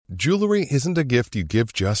Jewelry isn't a gift you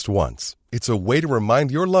give just once. It's a way to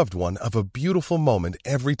remind your loved one of a beautiful moment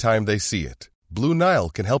every time they see it. Blue Nile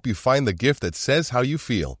can help you find the gift that says how you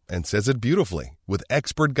feel and says it beautifully, with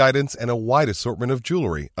expert guidance and a wide assortment of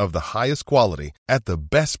jewelry of the highest quality at the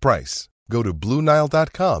best price. Go to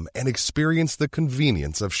BlueNile.com and experience the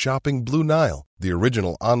convenience of shopping Blue Nile, the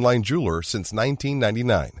original online jeweler since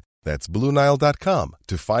 1999. That's BlueNile.com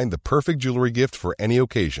to find the perfect jewelry gift for any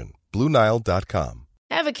occasion. BlueNile.com.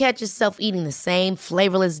 Ever catch yourself eating the same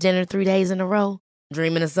flavorless dinner 3 days in a row?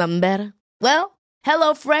 Dreaming of something better? Well,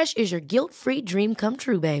 HelloFresh is your guilt-free dream come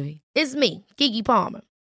true, baby. It's me, Keke Palmer.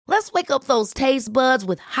 Let's wake up those taste buds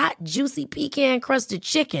with hot, juicy pecan-crusted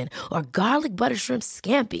chicken or garlic butter shrimp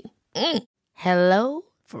scampi. Hello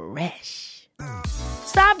Fresh.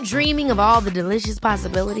 Stop dreaming of all the delicious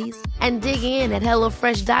possibilities and dig in at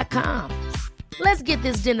HelloFresh.com. Let's get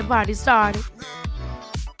this dinner party started.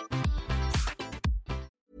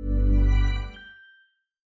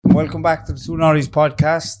 Welcome back to the Two Norries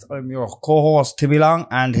podcast. I'm your co-host Timmy Long,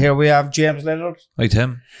 and here we have James Leonard. Hi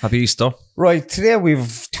Tim, happy Easter. Right, today we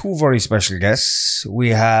have two very special guests. We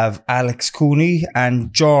have Alex Cooney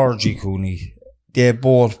and Georgie Cooney. They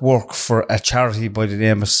both work for a charity by the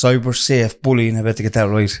name of Cyber Safe Bullying. I bet to get that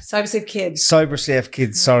right. Cyber Safe Kids. Cyber Safe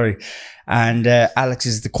Kids, sorry. And Alex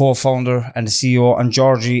is the co-founder and the CEO, and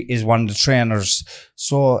Georgie is one of the trainers.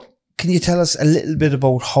 So can you tell us a little bit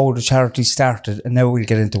about how the charity started, and now we'll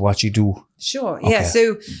get into what you do? Sure. Okay. Yeah.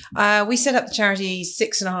 So we set up the charity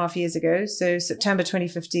 6.5 years ago, so September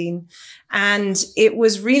 2015. And it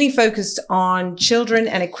was really focused on children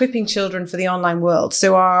and equipping children for the online world.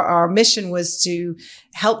 So our mission was to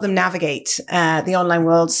help them navigate the online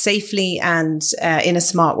world safely and in a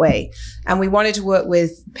smart way. And we wanted to work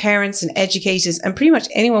with parents and educators and pretty much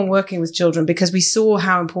anyone working with children, because we saw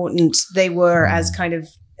how important they were as kind of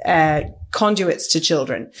conduits to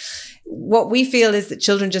children. What we feel is that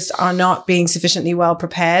children just are not being sufficiently well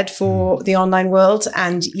prepared for the online world,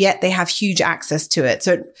 and yet they have huge access to it.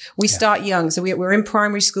 So we start young. So we're in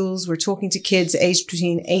primary schools. We're talking to kids aged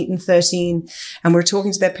between 8 and 13, and we're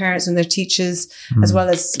talking to their parents and their teachers, as well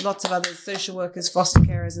as lots of other social workers, foster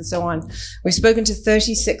carers, and so on. We've spoken to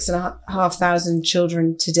 36,500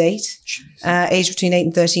 children to date, aged between 8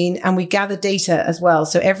 and 13, and we gather data as well.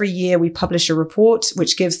 So every year we publish a report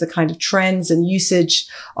which gives the kind of trends and usage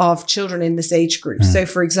of children in this age group. So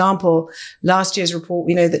for example, last year's report,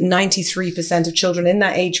 we know that 93% of children in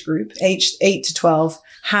that age group, aged 8 to 12,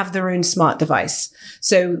 have their own smart device.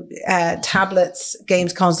 So tablets,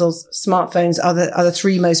 games consoles, smartphones are the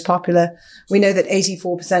three most popular. We know that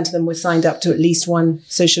 84% of them were signed up to at least one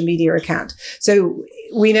social media account. So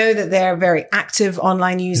we know that they're very active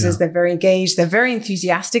online users. They're very engaged. They're very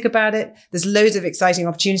enthusiastic about it. There's loads of exciting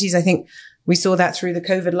opportunities. I think we saw that through the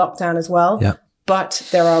COVID lockdown as well. Yeah. But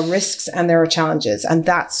there are risks and there are challenges. And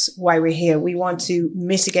that's why we're here. We want to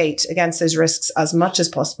mitigate against those risks as much as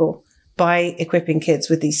possible by equipping kids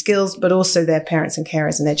with these skills, but also their parents and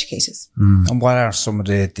carers and educators. And what are some of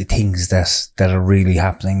the things that are really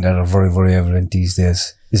happening that are very, very evident these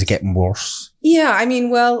days? Is it getting worse? Yeah, I mean,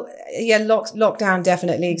 lockdown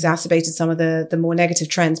definitely exacerbated some of the more negative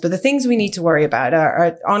trends. But the things we need to worry about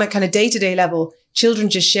are on a kind of day-to-day level, children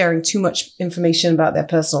just sharing too much information about their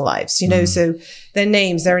personal lives, so their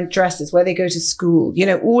names, their addresses, where they go to school,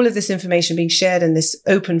 all of this information being shared in this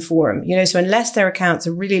open forum, so unless their accounts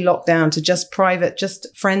are really locked down to just private, just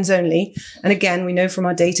friends only. And again, we know from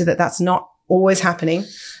our data that that's not always happening.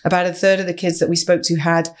 About a third of the kids that we spoke to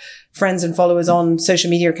had friends and followers on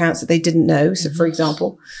social media accounts that they didn't know. So for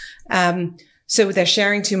example, so they're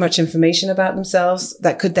sharing too much information about themselves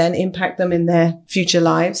that could then impact them in their future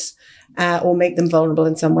lives. Or make them vulnerable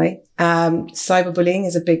in some way. Cyberbullying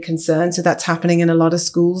is a big concern. So that's happening in a lot of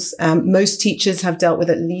schools. Most teachers have dealt with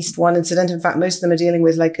at least one incident. In fact, most of them are dealing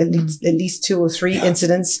with like at least 2 or 3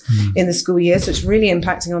 incidents in the school year. So it's really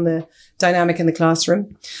impacting on the dynamic in the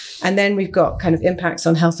classroom. And then we've got kind of impacts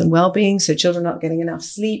on health and well-being. So children not getting enough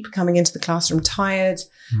sleep, coming into the classroom tired,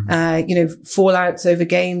 fallouts over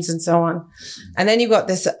games and so on. And then you've got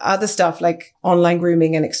this other stuff like online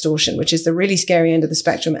grooming and extortion, which is the really scary end of the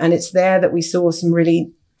spectrum. And it's there that we saw some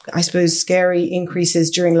really, I suppose, scary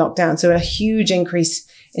increases during lockdown. So a huge increase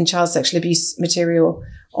in child sexual abuse material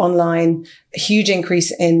online, a huge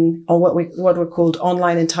increase on what were called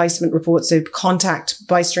online enticement reports. So contact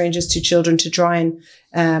by strangers to children to try and,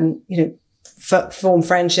 form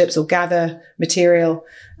friendships or gather material.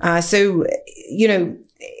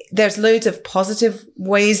 There's loads of positive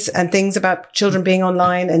ways and things about children being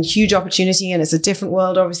online and huge opportunity. And it's a different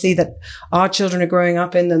world, obviously, that our children are growing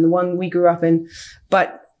up in than the one we grew up in.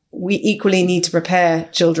 But we equally need to prepare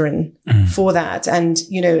children for that and,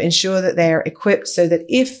 ensure that they're equipped so that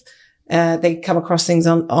if they come across things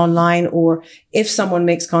online, or if someone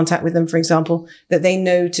makes contact with them, for example, that they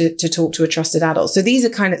know to talk to a trusted adult. So these are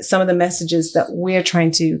kind of some of the messages that we're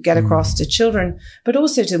trying to get across to children, but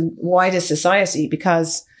also to wider society,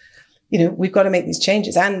 because, we've got to make these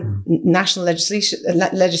changes and national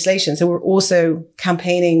legislation. So we're also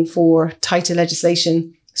campaigning for tighter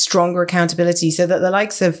legislation, stronger accountability, so that the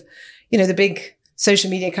likes of, the big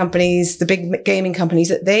social media companies, the big gaming companies,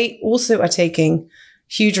 that they also are taking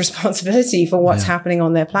huge responsibility for what's happening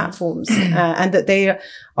on their platforms, and that they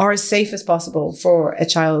are as safe as possible for a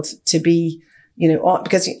child to be, on,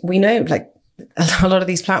 because we know, like, a lot of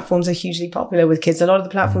these platforms are hugely popular with kids. A lot of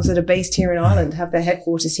the platforms that are based here in Ireland have their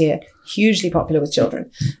headquarters here, hugely popular with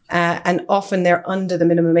children. And often they're under the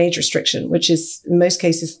minimum age restriction, which is in most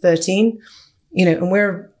cases 13, and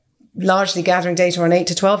we're largely gathering data on 8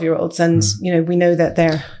 to 12-year-olds, and we know that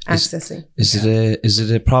they're accessing. Is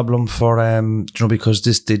it a problem for because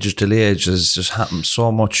this digital age has just happened?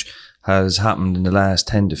 So much has happened in the last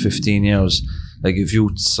 10 to 15 years. Like,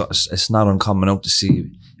 it's not uncommon out to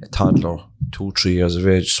see a toddler 2-3 years of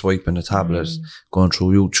age swiping a tablet, going through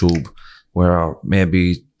YouTube, where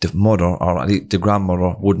maybe the mother or the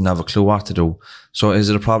grandmother wouldn't have a clue what to do. So is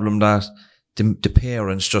it a problem that the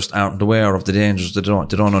parents just aren't aware of the dangers? They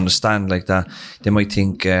don't understand like that. They might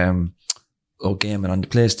think, gaming on the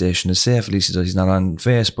PlayStation is safe. At least he's not on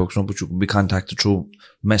Facebook, but you can be contacted through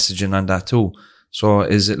messaging on that too. So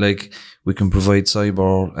is it like we can provide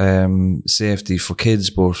cyber safety for kids,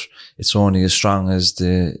 but it's only as strong as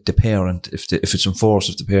the parent, if it's enforced,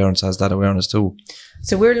 if the parent has that awareness too?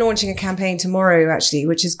 So we're launching a campaign tomorrow, actually,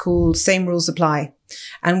 which is called Same Rules Apply.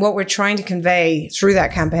 And what we're trying to convey through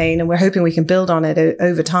that campaign, and we're hoping we can build on it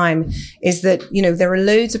over time, is that, there are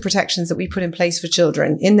loads of protections that we put in place for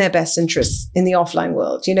children in their best interests in the offline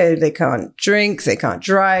world. They can't drink, they can't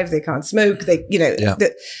drive, they can't smoke,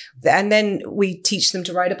 and then we teach them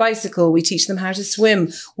to ride a bicycle. We teach them how to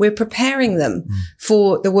swim. We're preparing them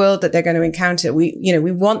for the world that they're going to encounter. We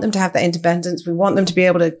want them to have that independence. We want them to be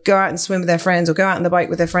able to go out and swim with their friends, or go out on the bike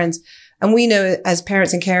with their friends. And we know, as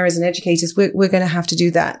parents and carers and educators, we're going to have to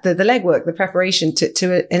do that. The legwork, the preparation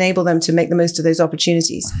to enable them to make the most of those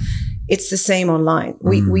opportunities. It's the same online.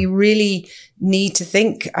 We really need to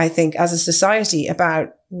think, I think, as a society,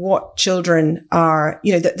 about what children are,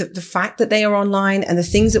 the fact that they are online, and the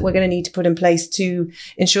things that we're going to need to put in place to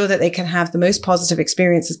ensure that they can have the most positive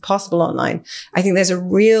experiences possible online. I think there's a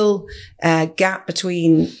real gap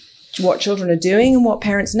between what children are doing and what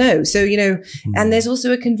parents know. So, and there's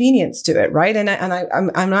also a convenience to it, right? And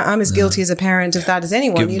I'm as guilty as a parent of that as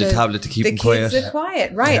anyone. Give them the tablet to keep them quiet. The kids are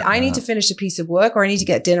quiet, right? Yeah. I need to finish a piece of work, or I need to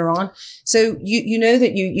get dinner on. So you know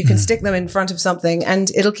that you can stick them in front of something and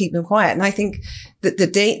it'll keep them quiet. And I think that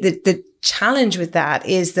the challenge with that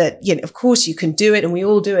is that, of course you can do it, and we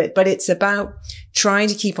all do it, but it's about trying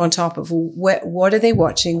to keep on top of what are they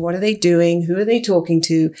watching? What are they doing? Who are they talking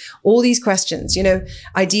to? All these questions,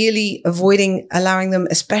 ideally avoiding allowing them,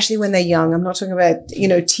 especially when they're young. I'm not talking about,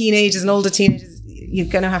 teenagers and older teenagers. You're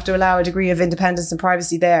going to have to allow a degree of independence and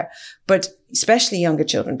privacy there, but especially younger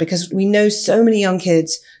children, because we know so many young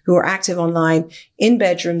kids who are active online in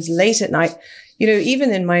bedrooms late at night. Even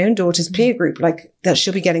in my own daughter's peer group, like, that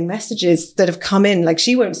she'll be getting messages that have come in, like,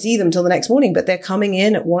 she won't see them till the next morning, but they're coming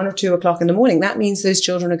in at 1 or 2 o'clock in the morning. That means those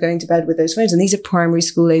children are going to bed with those phones, and these are primary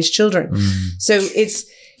school age children. So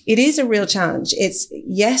it is a real challenge.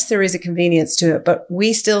 Yes, there is a convenience to it, but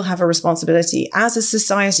we still have a responsibility as a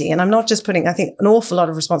society. And I'm not just putting, I think an awful lot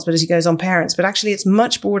of responsibility goes on parents, but actually it's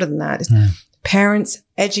much broader than that. It's parents,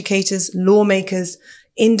 educators, lawmakers,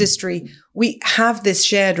 industry. We have this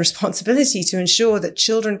shared responsibility to ensure that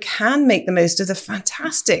children can make the most of the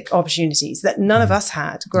fantastic opportunities that none of us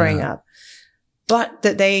had growing up, but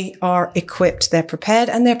that they are equipped, they're prepared,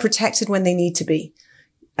 and they're protected when they need to be.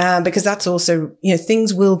 Because that's also,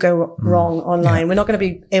 things will go wrong online. We're not going to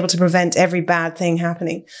be able to prevent every bad thing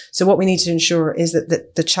happening. So what we need to ensure is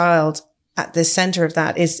that the child at the center of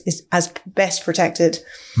that is as best protected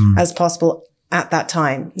as possible at that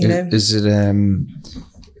time, Is it,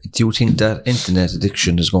 do you think that internet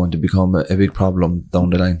addiction is going to become a big problem down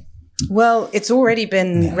the line? Well, it's already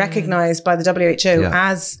been recognized by the WHO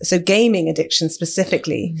as, so gaming addiction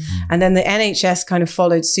specifically. And then the NHS kind of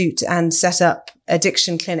followed suit and set up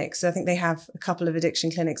addiction clinics. So I think they have a couple of addiction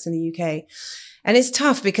clinics in the UK. And it's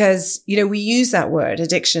tough because, we use that word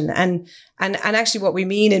addiction and actually what we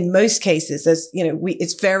mean in most cases is,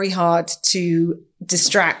 it's very hard to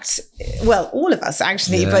distract, well, all of us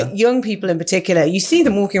actually, but young people in particular. You see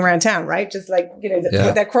them walking around town, right? Just like, you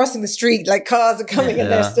know, they're crossing the street, like cars are coming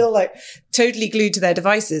and they're still like totally glued to their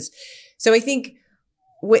devices. So I think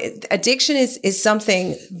addiction is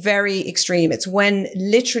something very extreme. It's when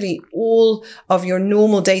literally all of your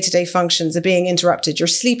normal day-to-day functions are being interrupted. Your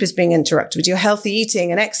sleep is being interrupted with your healthy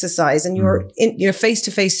eating and exercise and your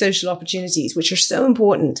face-to-face social opportunities, which are so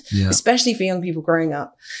important, especially for young people growing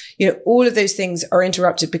up. You know, all of those things are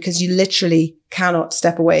interrupted because you literally cannot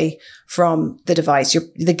step away from the device.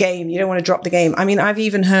 The game, you don't want to drop the game. I mean, I've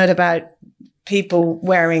even heard about people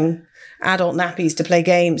wearing adult nappies to play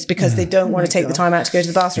games because they don't want to take the time out to go to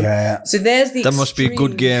the bathroom. So there's the That must be a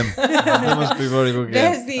good game. That must be a very good game.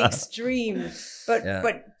 There's the extreme.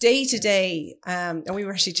 But day to day, and we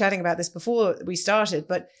were actually chatting about this before we started,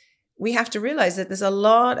 but we have to realize that there's a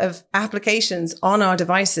lot of applications on our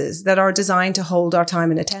devices that are designed to hold our time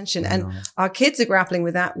and attention. And our kids are grappling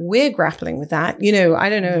with that. We're grappling with that. You know, I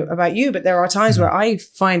don't know about you, but there are times where I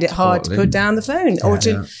find it hard to put down the phone or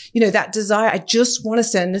to, you know, that desire. I just want to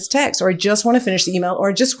send this text, or I just want to finish the email, or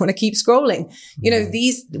I just want to keep scrolling. You know,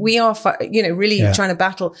 we are, you know, really trying to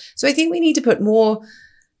battle. So I think we need to put more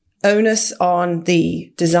onus on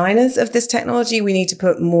the designers of this technology. We need to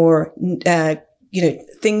put more, you know,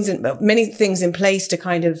 many things in place to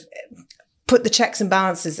kind of put the checks and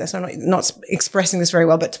balances. So I'm not expressing this very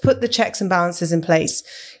well, but to put the checks and balances in place,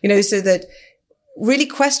 you know, so that really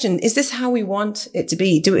question, is this how we want it to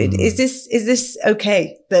be? Is this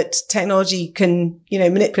okay that technology can, you know,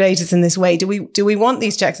 manipulate us in this way? Do we want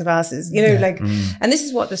these checks and balances? You know, and this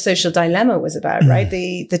is what The Social Dilemma was about, right?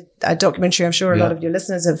 The documentary, I'm sure a lot of your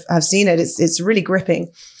listeners have seen it. It's really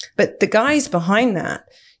gripping. But the guys behind that,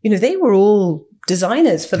 you know, they were all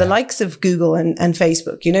designers for the likes of Google and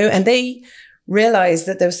Facebook, you know, and they realized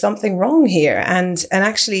that there was something wrong here. And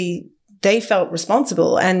actually they felt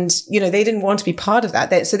responsible and, you know, they didn't want to be part of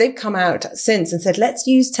that. So they've come out since and said, let's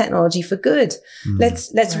use technology for good.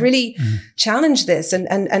 Let's really challenge this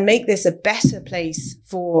and make this a better place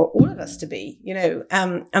for all of us to be, you know.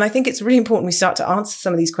 And I think it's really important we start to answer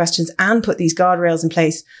some of these questions and put these guardrails in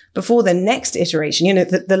place before the next iteration, you know,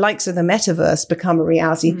 the likes of the metaverse become a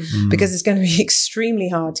reality, because it's going to be extremely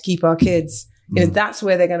hard to keep our kids. You know, that's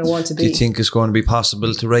where they're going to want to be. Do you think it's going to be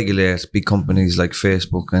possible to regulate big companies like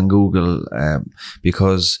Facebook and Google?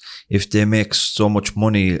 Because if they make so much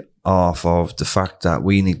money off of the fact that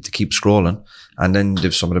we need to keep scrolling, and then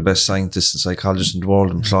they've some of the best scientists and psychologists in the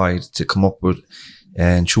world employed to come up with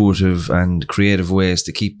intuitive and creative ways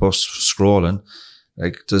to keep us scrolling,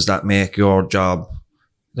 like, does that make your job,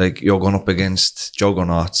 like, you're going up against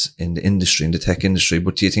juggernauts in the industry, in the tech industry?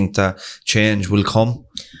 But do you think that change will come?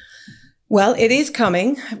 Well, it is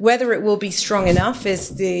coming. Whether it will be strong enough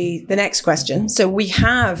is the next question. So we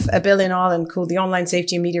have a bill in Ireland called the Online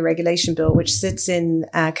Safety and Media Regulation Bill, which sits in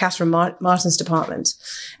Catherine Martin's department.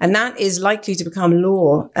 And that is likely to become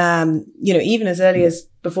law, you know, even as early as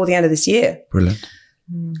before the end of this year. Brilliant.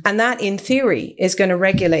 And that, in theory, is going to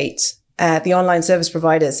regulate the online service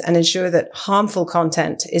providers and ensure that harmful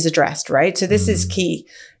content is addressed, right? So this is key.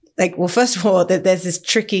 Like, well, first of all, there's this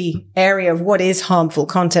tricky area of what is harmful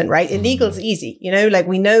content, right? Illegal is easy, you know, like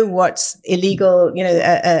we know what's illegal, you know,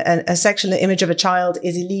 a sexual image of a child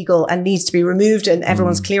is illegal and needs to be removed, and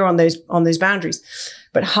everyone's clear on those boundaries.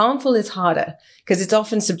 But harmful is harder because it's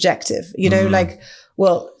often subjective, you know, like,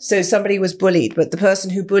 well, so somebody was bullied, but the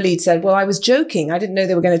person who bullied said, well, I was joking. I didn't know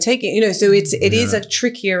they were going to take it, you know, so it is a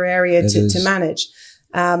trickier area to manage.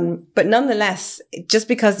 But nonetheless, just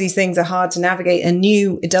because these things are hard to navigate and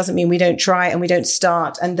new, it doesn't mean we don't try and we don't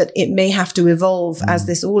start, and that it may have to evolve as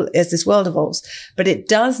this world evolves. But it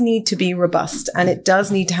does need to be robust and it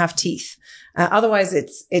does need to have teeth. Otherwise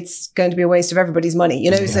it's going to be a waste of everybody's money,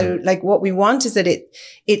 you know? So like what we want is that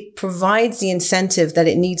it provides the incentive that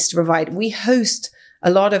it needs to provide. We host a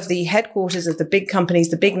lot of the headquarters of the big companies,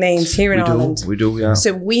 the big names here in Ireland. We do, yeah.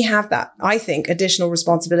 So we have that, I think, additional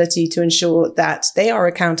responsibility to ensure that they are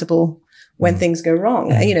accountable when things go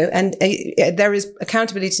wrong, you know, and there is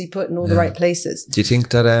accountability put in all the right places. Do you think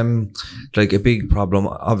that, like, a big problem,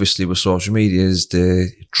 obviously, with social media is the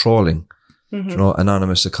trolling? You know,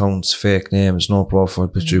 anonymous accounts, fake names, no profile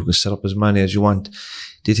picture. You can set up as many as you want.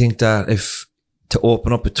 Do you think that if to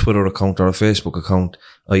open up a Twitter account or a Facebook account,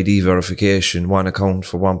 ID verification, one account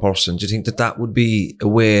for one person, do you think that would be a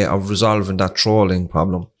way of resolving that trolling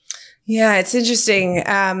problem? Yeah, it's interesting.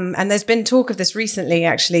 And there's been talk of this recently,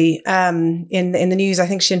 actually, in the news. I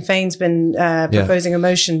think Sinn Féin's been proposing a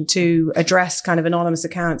motion to address kind of anonymous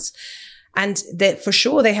accounts. And that for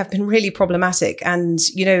sure they have been really problematic. And,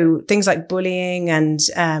 you know, things like bullying and,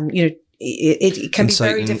 you know, it can be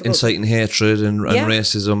very difficult. Inciting hatred and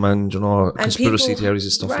racism and, and conspiracy people, theories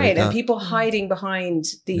and stuff like that. Right, and people hiding behind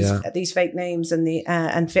these fake names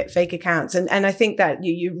and fake accounts. And I think that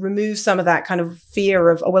you remove some of that kind of fear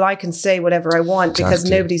of, I can say whatever I want because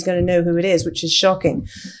nobody's going to know who it is, which is shocking.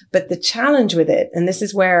 But the challenge with it, and this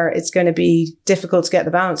is where it's going to be difficult to get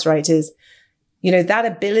the balance right, is that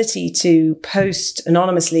ability to post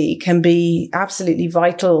anonymously can be absolutely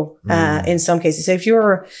vital in some cases. So if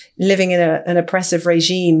you're living in an oppressive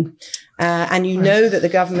regime and that the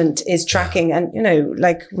government is tracking, and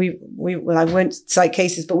like I won't cite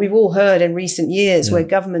cases, but we've all heard in recent years where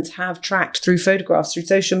governments have tracked through photographs, through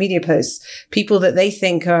social media posts, people that they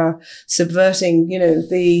think are subverting,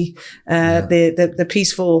 the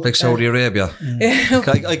peaceful, like Saudi Arabia.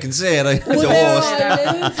 I can say it.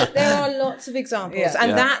 There are lots of examples,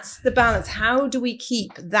 and that's the balance. How do we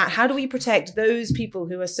keep that? How do we protect those people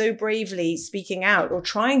who are so bravely speaking out, or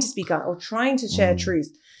trying to speak out, or trying to share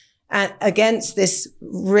truth? Against this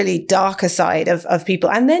really darker side of people.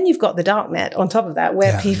 And then you've got the dark net on top of that,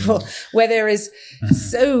 where there is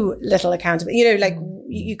so little accountability, like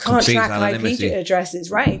you can't complete track anonymity. IP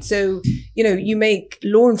addresses, right? So, you make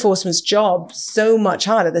law enforcement's job so much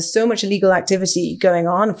harder. There's so much illegal activity going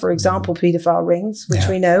on. For example, paedophile rings, which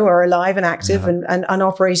we know are alive and active and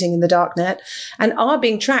operating in the dark net and are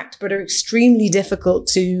being tracked, but are extremely difficult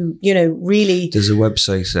to, really. There's a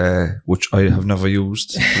website, which I have never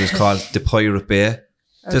used. It's called The Pirate Bay.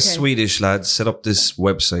 The Swedish lads set up this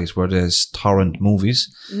website where there's torrent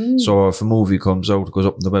movies. So if a movie comes out, it goes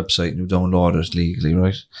up on the website and you download it legally,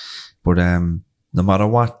 right? But no matter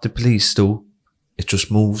what the police do, it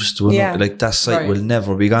just moves to another. Like that site will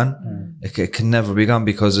never be gone. It can never be gone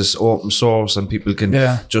because it's open source and people can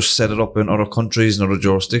just set it up in other countries and other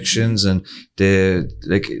jurisdictions. And the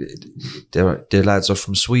lads are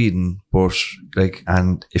from Sweden, but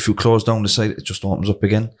and if you close down the site, it just opens up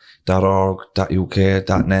again. .org, .uk,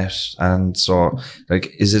 .net, and so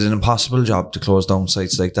is it an impossible job to close down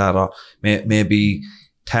sites like that, or maybe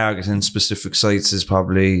targeting specific sites is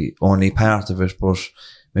probably only part of it, but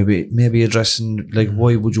maybe addressing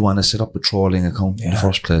why would you want to set up a trolling account in the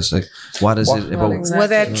first place? What is it about? Exactly. Well,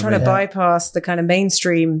 they're trying to bypass the kind of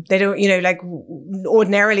mainstream. They don't,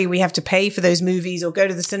 ordinarily we have to pay for those movies or go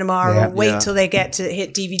to the cinema or wait till they get to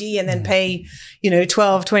hit DVD and then pay,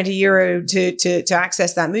 12, 20 euro to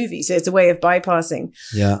access that movie. So it's a way of bypassing.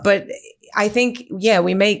 Yeah. But I think,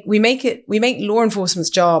 we make law enforcement's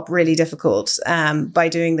job really difficult, by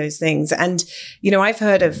doing those things. And, I've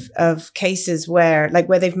heard of cases where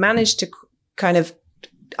they've managed to kind of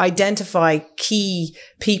identify key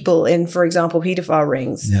people in, for example, paedophile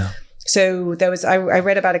rings. Yeah. So I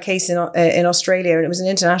read about a case in Australia, and it was an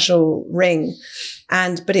international ring.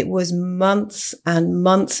 But it was months and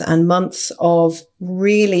months and months of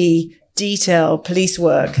really detailed police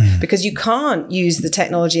work, because you can't use the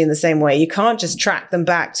technology in the same way. You can't just track them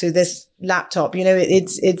back to this laptop.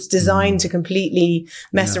 It's designed to completely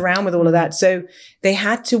mess around with all of that. So they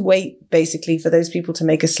had to wait basically for those people to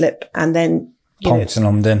make a slip, and then pouncing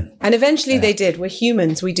on them. And eventually they did. We're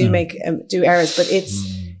humans. We do make do errors, but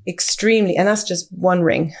it's extremely, and that's just one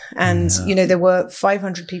ring. And there were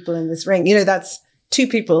 500 people in this ring. That's 2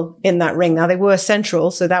 people in that ring. Now they were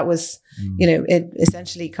central, so that was, it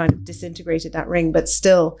essentially kind of disintegrated that ring, but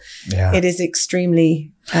still, it is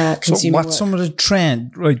extremely consuming. So what's some of the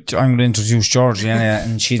trend? Right, I'm going to introduce Georgie,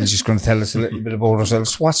 and she's just going to tell us a little bit about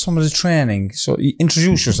herself. What's some of the training? So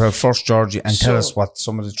introduce yourself first, Georgie, and tell us what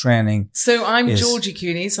some of the training. So I'm Georgie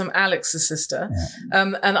Cooney. So I'm Alex's sister,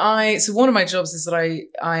 and so one of my jobs is that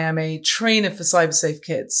I am a trainer for cyber safe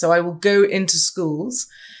kids. So I will go into schools.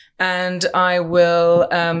 And I will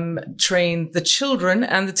train the children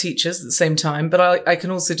and the teachers at the same time. But I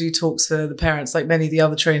can also do talks for the parents, like many of the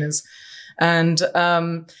other trainers. And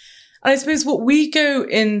I suppose what we go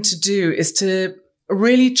in to do is to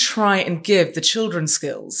really try and give the children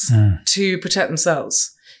skills to protect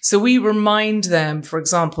themselves. So we remind them, for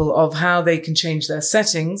example, of how they can change their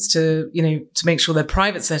settings to make sure they're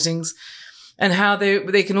private settings. And how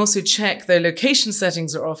they can also check their location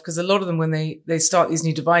settings are off, because a lot of them, when they start these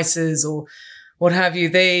new devices or what have you,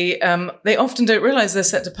 they often don't realize they're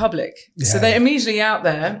set to public. Yeah. So they're immediately out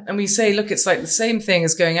there, and we say, look, it's like the same thing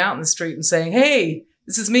as going out in the street and saying, hey,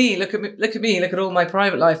 this is me. Look at me. Look at all my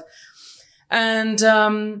private life. And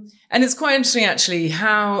it's quite interesting actually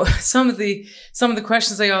how some of the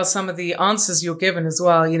questions they ask, some of the answers you're given as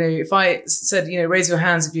well. If I said, raise your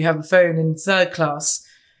hands if you have a phone in 3rd class,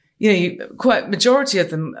 quite majority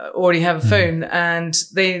of them already have a phone, and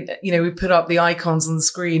they, we put up the icons on the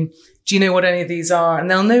screen. Do you know what any of these are?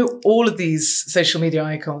 And they'll know all of these social media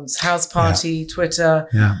icons: House Party, Twitter,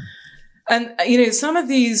 And, some of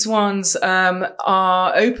these ones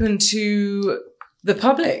are open to the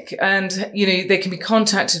public, and, they can be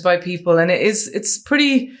contacted by people, and it's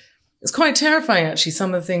quite terrifying, actually,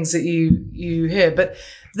 some of the things that you hear. But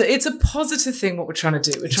it's a positive thing, what we're trying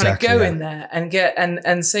to do. We're trying to go in there and get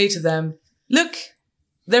and say to them, look,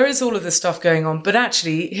 there is all of this stuff going on, but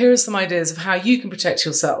actually, here are some ideas of how you can protect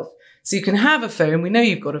yourself. So you can have a phone. We know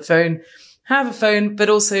you've got a phone. Have a phone, but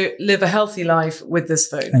also live a healthy life with this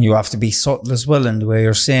phone. And you have to be subtle as well in the way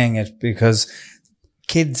you're saying it, because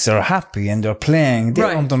kids are happy and they're playing. They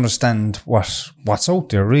don't understand what's out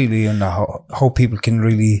there really, and how people can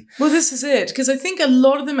really. Well, this is it, because I think a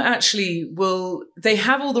lot of them actually they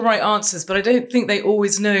have all the right answers, but I don't think they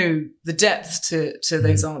always know the depth to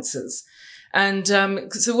those answers. And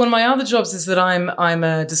so one of my other jobs is that I'm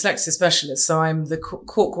a dyslexia specialist. So I'm the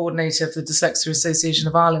court coordinator for the Dyslexia Association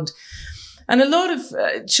of Ireland. And a lot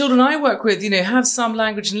of children I work with, have some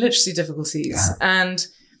language and literacy difficulties. Yeah. And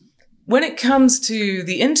when it comes to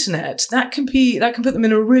the internet, that can put them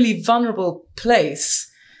in a really vulnerable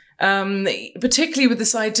place. Particularly with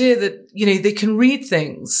this idea that, they can read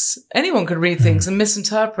things. Anyone can read things and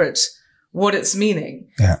misinterpret what it's meaning.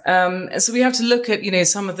 Yeah. So we have to look at,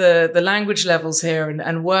 some of the language levels here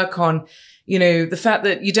and work on, the fact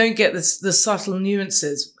that you don't get the subtle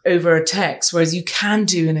nuances over a text, whereas you can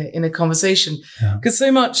do in a conversation. Because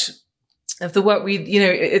so much of the work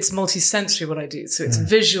it's multi-sensory what I do. So it's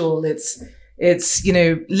visual, it's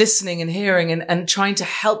listening and hearing and trying to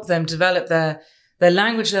help them develop their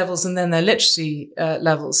language levels and then their literacy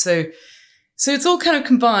levels. So it's all kind of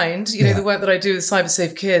combined, the work that I do with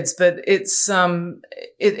CyberSafe Kids, but it's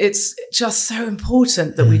just so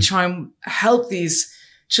important that we try and help these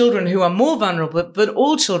children who are more vulnerable, but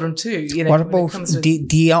all children too. What about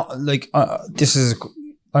this is,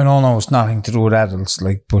 I don't know, it's nothing to do with adults,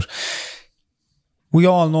 but we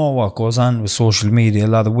all know what goes on with social media. A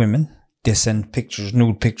lot of women, they send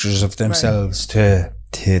nude pictures of themselves to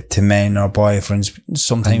men or boyfriends.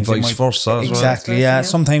 Sometimes and vice versa. Exactly, yeah.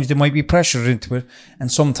 Sometimes they might be pressured into it, and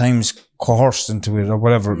sometimes coerced into it, or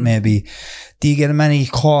whatever it may be. Do you get many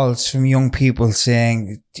calls from young people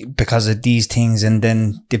saying because of these things, and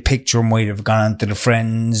then the picture might have gone on to the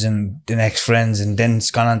friends and the next friends, and then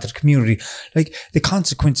it's gone on to the community? Like the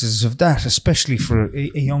consequences of that, especially for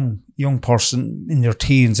a young person in their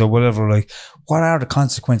teens or whatever. Like, what are the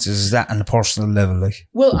consequences of that on a personal level? Like,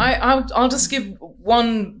 well, I'll just give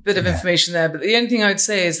one bit of information there, but the only thing I'd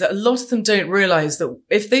say is that a lot of them don't realize that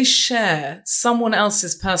if they share someone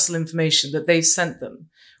else's personal information that they've sent them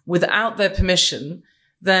without their permission,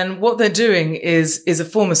 then what they're doing is a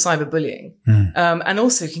form of cyberbullying, and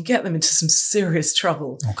also can get them into some serious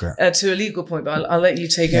trouble to a legal point. But I'll let you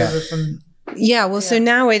take over from. Yeah, well, so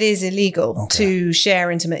now it is illegal to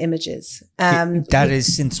share intimate images. That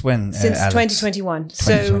is since when? Since 2021.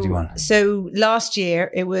 2021. So last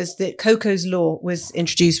year it was that COCO's law was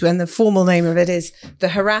introduced, and the formal name of it is the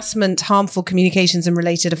Harassment, Harmful Communications and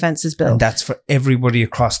Related Offences Bill. And that's for everybody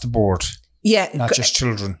across the board. Yeah. Not just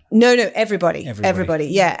children. No, everybody.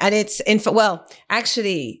 Yeah. And it's,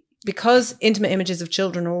 actually, because intimate images of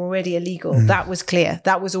children are already illegal, that was clear.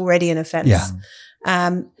 That was already an offence.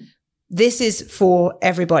 Yeah. This is for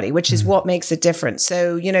everybody, which is what makes it different.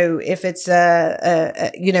 So, if it's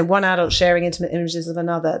one adult sharing intimate images of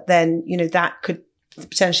another, then, that could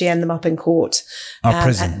potentially end them up in court. Or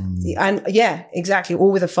prison. And yeah, exactly.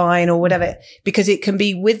 Or with a fine or whatever, because it can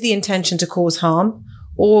be with the intention to cause harm,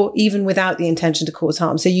 or even without the intention to cause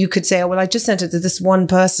harm. So you could say, oh, well, I just sent it to this one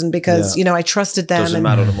person because, I trusted them. Doesn't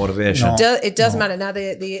matter the motivation. No. It does matter. Now, I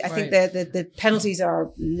think the penalties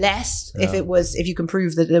are less if you can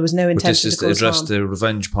prove that there was no intention to cause harm. But this is to address the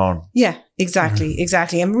revenge porn. Yeah,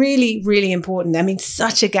 exactly. And really, really important. I mean,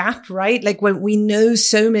 such a gap, right? Like when we know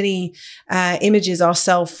so many images are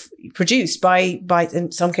self-produced by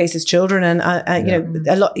in some cases children, and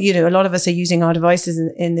a lot of us are using our devices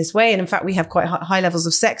in this way. And in fact, we have quite high levels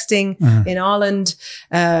of sexting in Ireland,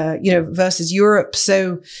 versus Europe.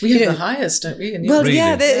 So we have the highest, don't we? Well,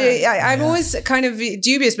 really? I'm always kind of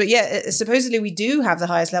dubious, but supposedly we do have the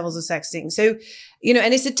highest levels of sexting. So,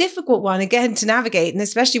 and it's a difficult one again to navigate, and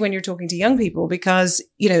especially when you're talking to young people, because,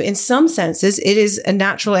 in some senses it is a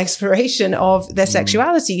natural exploration of their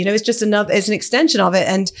sexuality. It's just it's an extension of it.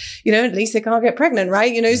 And, at least they can't get pregnant,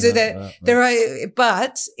 right? There are,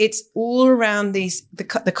 but it's all around the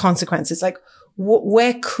consequences. Like,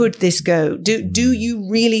 where could this go? Do you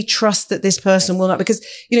really trust that this person will not? Because,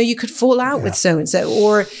 you could fall out with so-and-so,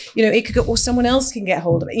 or, it could go, or someone else can get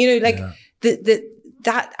hold of it.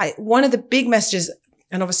 One of the big messages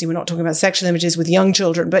and obviously we're not talking about sexual images with young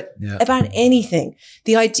children, but about anything,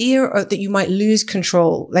 the idea that you might lose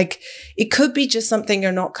control, like it could be just something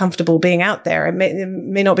you're not comfortable being out there. It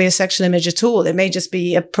may not be a sexual image at all. It may just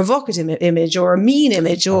be a provocative image or a mean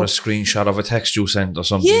image or a screenshot of a text you sent or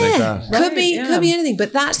something like that. Could be anything,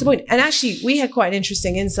 but that's the point. And actually we had quite an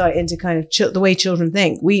interesting insight into kind of the way children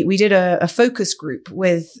think. We did a focus group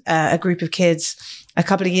with a group of kids a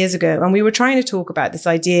couple of years ago. And we were trying to talk about this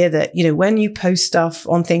idea that, you know, when you post stuff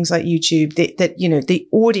on things like YouTube, that, you know, the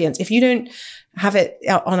audience, if you don't have it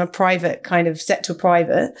on a private kind of set to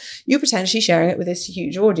private, you're potentially sharing it with this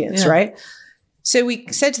huge audience, right? So we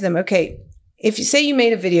said to them, okay, if you say you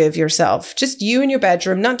made a video of yourself, just you in your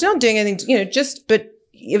bedroom, not doing anything, you know, but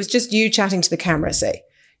it was just you chatting to the camera, say,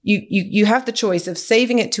 you have the choice of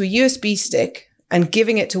saving it to a USB stick and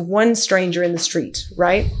giving it to one stranger in the street,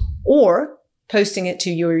 right? Or posting it to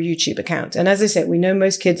your YouTube account. And as I said, we know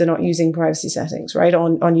most kids are not using privacy settings, right,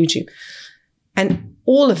 on YouTube. And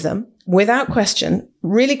all of them, without question,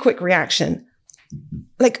 really quick reaction,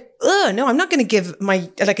 like, no, I'm not going to give my,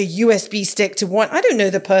 like a USB stick to one. I don't know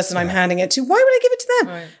the person I'm handing it to. Why would I give it to them?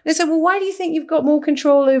 Right. And I said, well, why do you think you've got more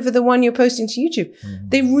control over the one you're posting to YouTube? Mm-hmm.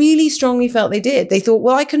 They really strongly felt they did. They thought,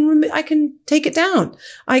 well, I can take it down.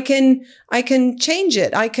 I can change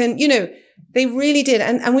it. I can, you know, they really did.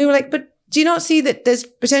 And we were like, but do you not see that there's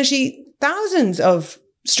potentially thousands of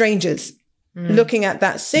strangers looking at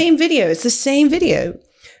that same video? It's the same video.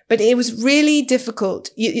 But it was really difficult.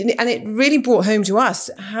 And it really brought home to us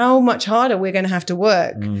how much harder we're going to have to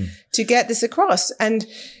work to get this across. And,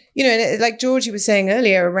 you know, like Georgie was saying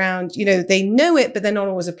earlier around, you know, they know it, but they're not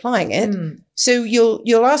always applying it. So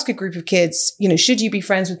you'll ask a group of kids, you know, should you be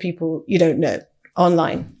friends with people you don't know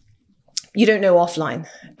online? You don't know offline.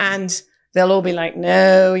 And they'll all be like,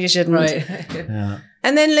 no, you shouldn't. Right. Yeah.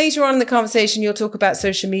 And then later on in the conversation, you'll talk about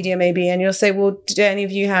social media maybe, and you'll say, well, do any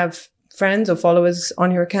of you have friends or followers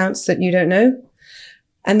on your accounts that you don't know?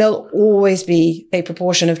 And there'll always be a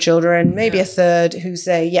proportion of children, maybe a third, who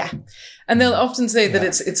say, yeah. And they'll often say that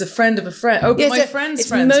it's a friend of a friend. Oh, but my friend's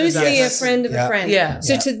friends. It's mostly a friend of a friend. Yeah.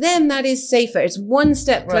 So to them, that is safer. It's one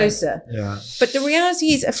step closer. Right. Yeah. But the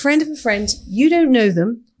reality is a friend of a friend, you don't know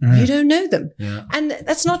them. You don't know them. Yeah. And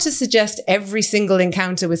that's not to suggest every single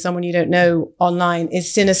encounter with someone you don't know online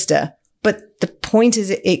is sinister. But the point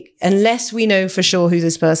is, unless we know for sure who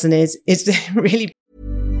this person is, it's really.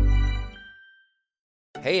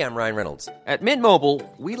 Hey, I'm Ryan Reynolds. At Mint Mobile,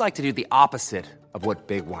 we like to do the opposite of what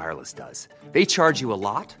Big Wireless does. They charge you a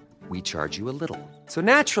lot. We charge you a little. So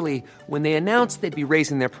naturally, when they announced they'd be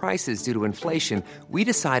raising their prices due to inflation, we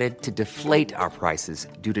decided to deflate our prices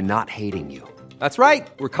due to not hating you. That's right.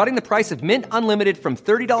 We're cutting the price of Mint Unlimited from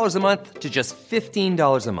 $30 a month to just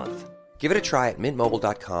 $15 a month. Give it a try at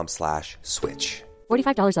mintmobile.com/switch.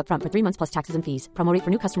 $45 up front for 3 months plus taxes and fees. Promo rate for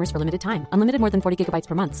new customers for limited time. Unlimited more than 40 gigabytes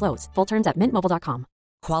per month. Slows full terms at mintmobile.com.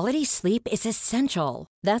 Quality sleep is essential.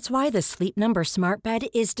 That's why the Sleep Number Smart Bed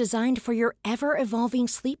is designed for your ever-evolving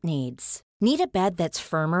sleep needs. Need a bed that's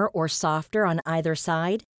firmer or softer on either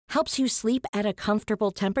side? Helps you sleep at a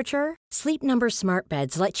comfortable temperature? Sleep Number Smart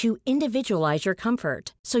Beds let you individualize your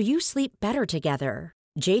comfort, so you sleep better together.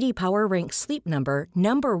 J.D. Power ranks Sleep Number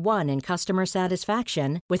number 1 in customer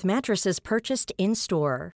satisfaction with mattresses purchased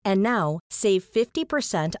in-store. And now, save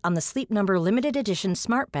 50% on the Sleep Number Limited Edition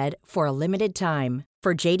Smart Bed for a limited time.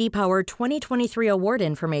 For J.D. Power 2023 award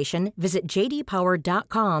information, visit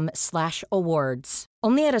jdpower.com/awards.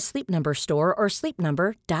 Only at a Sleep Number store or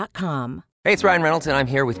sleepnumber.com. Hey, it's Ryan Reynolds, and I'm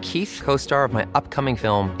here with Keith, co-star of my upcoming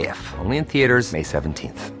film, If, only in theaters May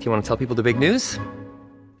 17th. Do you want to tell people the big news?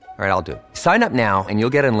 All right, I'll do it. Sign up now and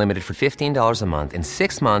you'll get unlimited for $15 a month and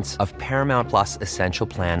 6 months of Paramount Plus Essential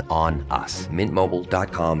Plan on us.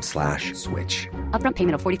 mintmobile.com/switch. Upfront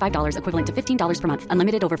payment of $45 equivalent to $15 per month.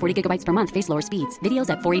 Unlimited over 40 gigabytes per month. Face lower speeds.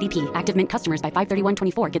 Videos at 480p. Active Mint customers by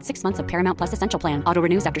 531.24 get 6 months of Paramount Plus Essential Plan. Auto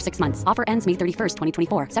renews after 6 months. Offer ends May 31st,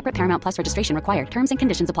 2024. Separate Paramount Plus registration required. Terms and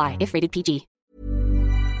conditions apply if rated PG.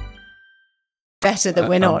 Better that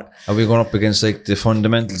we're not. Are we going up against like the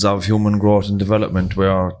fundamentals of human growth and development,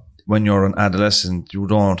 where when you're an adolescent, you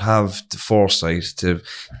don't have the foresight to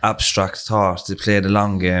abstract thought, to play the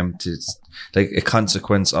long game, to like a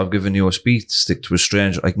consequence of giving you a speed stick to a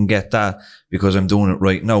stranger? I can get that because I'm doing it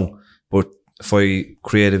right now. But if I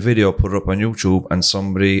create a video, put it up on YouTube, and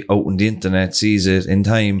somebody out on the internet sees it in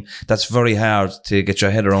time, that's very hard to get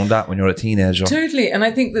your head around that when you're a teenager. Totally. And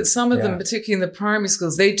I think that some of them, particularly in the primary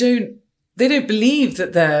schools, they don't believe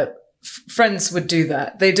that their friends would do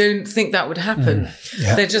that. They don't think that would happen.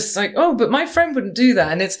 They're just like, oh, but my friend wouldn't do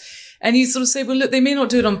that. And And you sort of say, well, look, they may not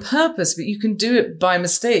do it on purpose, but you can do it by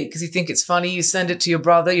mistake because you think it's funny. You send it to your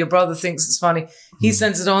brother thinks it's funny. He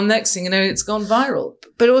sends it on, next thing you know, it's gone viral.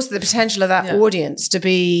 But also the potential of that audience to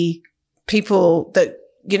be people that,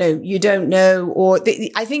 you know, you don't know, or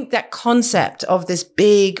I think that concept of this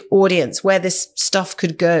big audience where this stuff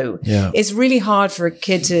could go is really hard for a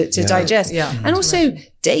kid to digest. Yeah. And also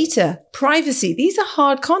data, privacy, these are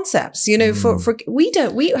hard concepts, you know, for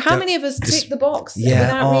how many of us tick the box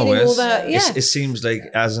without reading all that? Yeah. It seems like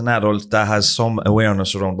as an adult that has some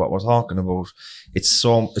awareness around what we're talking about, it's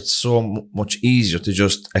so much easier to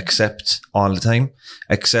just accept all the time,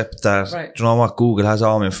 accept that, do you know what, Google has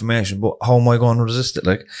all my information, but how am I going to resist it?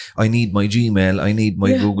 Like, I need my Gmail, I need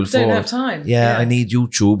my Google Form. Don't have time. Yeah, I need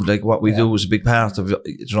YouTube. Like, what we do is a big part of,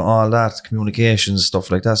 you know, all that, communications,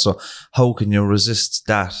 stuff like that. So how can you resist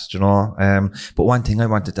that, you know? But one thing I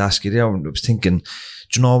wanted to ask you there, I was thinking, do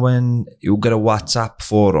you know when you get a WhatsApp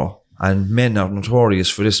photo, and men are notorious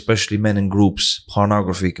for this, especially men in groups,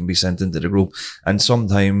 pornography can be sent into the group. And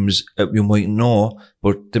sometimes you might know,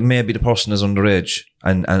 but maybe the person is underage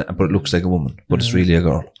but it looks like a woman, but it's really a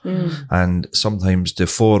girl. And sometimes the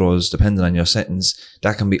photos, depending on your settings,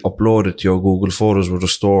 that can be uploaded to your Google Photos, where they're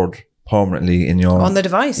stored permanently in your... on the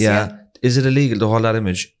device, yeah. Is it illegal to hold that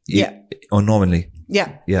image? Yeah. Unknowingly?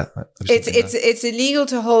 Yeah. Yeah. It's illegal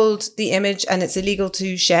to hold the image, and it's illegal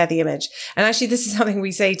to share the image. And actually, this is something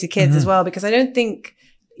we say to kids as well, because I don't think,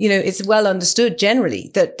 you know, it's well understood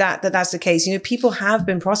generally that's the case. You know, people have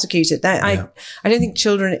been prosecuted. I don't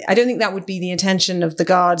think that would be the intention of the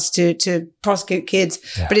guards to prosecute kids,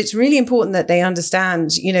 but it's really important that they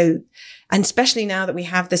understand, you know, and especially now that we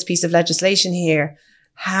have this piece of legislation here,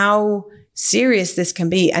 how serious this can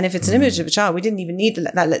be. And if it's an image of a child, we didn't even need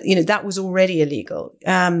that, you know, that was already illegal.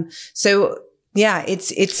 So yeah,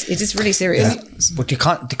 it is really serious. Yeah. But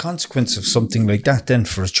the consequence of something like that then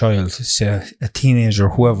for a child, say a teenager,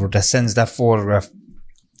 whoever that sends that photograph,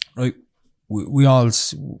 right? We all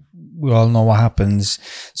know what happens.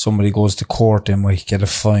 Somebody goes to court, they might get a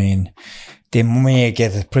fine, they may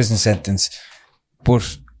get a prison sentence,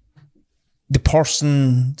 but the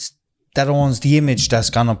person that owns the image that's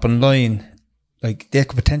gone up online, like, they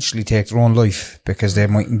could potentially take their own life because they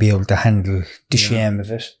mightn't be able to handle the shame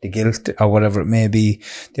of it, the guilt, or whatever it may be.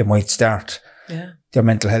 They might start, their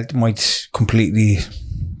mental health might completely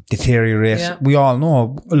deteriorate. Yeah. We all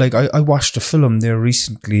know, like, I watched a film there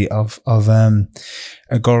recently of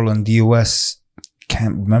a girl in the US,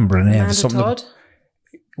 can't remember her name. Amanda Todd?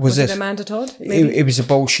 Was it Amanda Todd? It was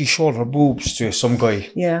about, she showed her boobs to some guy.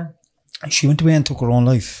 Yeah. And she went away and took her own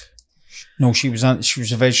life. No, she was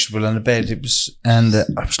a vegetable on the bed.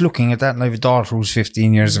 I was looking at that, and I have a daughter who's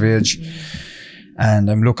 15 years of age, and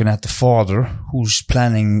I'm looking at the father who's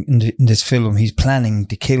planning in this film. He's planning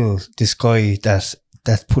to kill this guy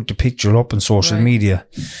that put the picture up on social media,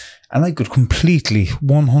 and I could completely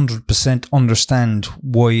 100% understand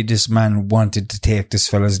why this man wanted to take this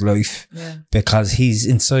fella's life, because he's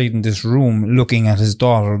inside in this room looking at his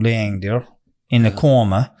daughter laying there in a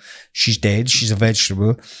coma. She's dead. She's a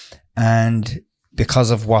vegetable. And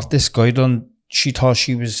because of what this guy done, she thought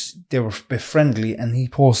they were a bit friendly, and he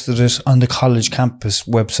posted it on the college campus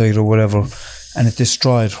website or whatever, and it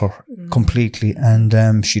destroyed her completely.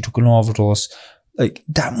 And she took an overdose. Like,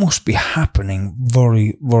 that must be happening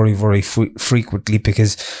very, very, very frequently,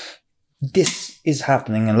 because this is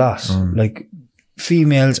happening a lot. Like,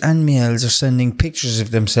 females and males are sending pictures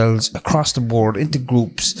of themselves across the board into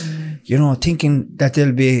groups, you know, thinking that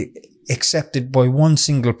they'll be accepted by one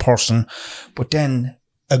single person, but then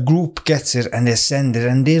a group gets it and they send it,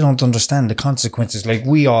 and they don't understand the consequences like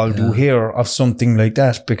we all do here of something like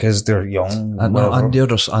that, because they're young. And on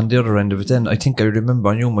the other end of it, then I think I remember,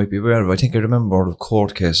 and you might be aware of, I think I remember a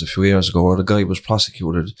court case a few years ago where the guy was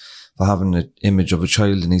prosecuted for having an image of a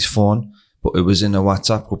child in his phone, but it was in a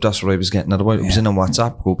WhatsApp group. That's what I was getting at. It was in a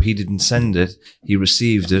WhatsApp group. He didn't send it. He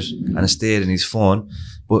received it, and it stayed in his phone.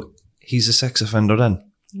 But he's a sex offender then.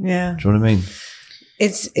 Yeah. Do you know what I mean?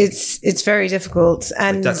 It's very difficult,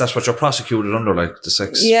 and like that's what you're prosecuted under, like the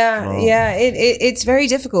sex. Yeah, it's very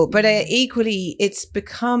difficult, but equally, it's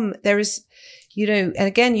become, there is, you know, and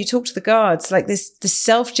again, you talk to the guards, like the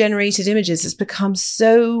self-generated images has become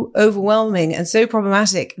so overwhelming and so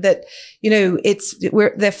problematic that, you know,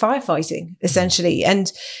 they're firefighting essentially. And,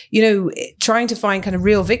 you know, trying to find kind of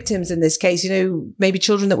real victims in this case, you know, maybe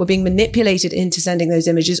children that were being manipulated into sending those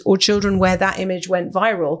images, or children where that image went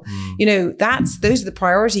viral. You know, those are the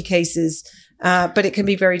priority cases. But it can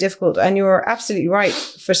be very difficult. And you're absolutely right.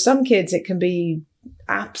 For some kids, it can be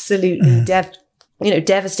absolutely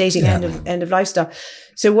devastating end of life stuff.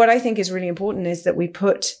 So what I think is really important is that we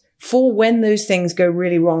put for when those things go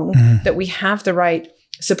really wrong, that we have the right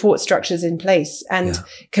support structures in place and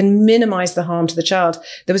can minimize the harm to the child.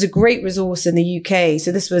 There was a great resource in the UK.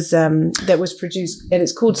 So this was, that was produced, and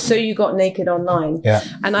it's called So You Got Naked Online. Yeah.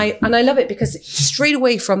 And I love it because straight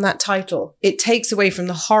away from that title, it takes away from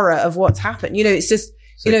the horror of what's happened. You know, it's just,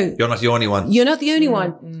 So you're not the only one. You're not the only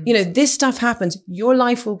one. You know, this stuff happens. Your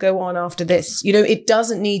life will go on after this. You know, it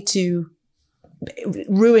doesn't need to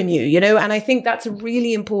ruin you, you know, and I think that's a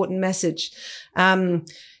really important message.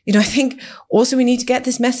 You know, I think also we need to get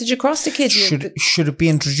this message across to kids. Should it be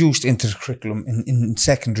introduced into the curriculum in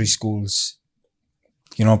secondary schools?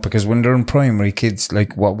 You know, because when they're in primary, kids,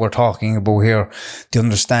 like what we're talking about here, the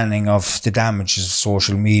understanding of the damages of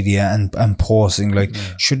social media and posting, like,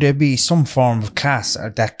 should there be some form of class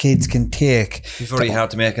that kids can take? It's very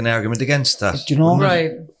hard to make an argument against that. You know?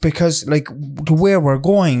 Right. Because, like, the way we're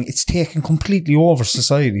going, it's taking completely over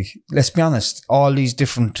society. Let's be honest. All these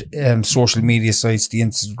different social media sites, the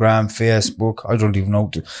Instagram, Facebook, I don't even know how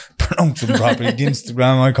to pronounce them properly, the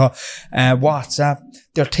Instagram, I call WhatsApp,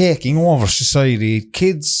 they're taking over society.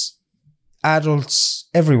 Kids, adults,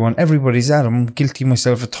 everybody's at them. Guilty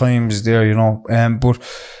myself at times there, you know. But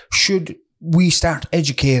should we start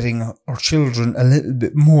educating our children a little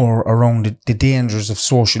bit more around the dangers of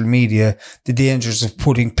social media, the dangers of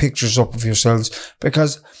putting pictures up of yourselves?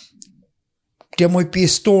 Because there might be a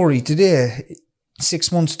story today,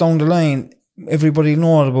 6 months down the line, everybody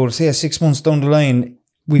knows about it. Say 6 months down the line,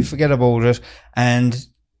 we forget about it and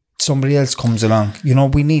somebody else comes along. You know,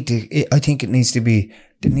 I think there needs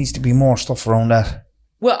to be more stuff around that.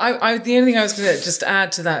 Well, the only thing I was going to just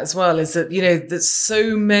add to that as well is that, you know, that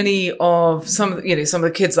so many of some of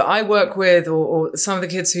the kids that I work with or some of the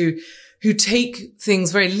kids who take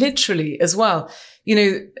things very literally as well. You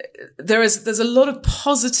know, there's a lot of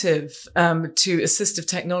positive, to assistive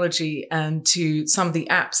technology and to some of the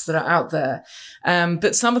apps that are out there.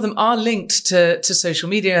 But some of them are linked to social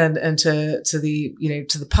media and to the, you know,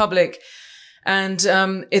 to the public. And,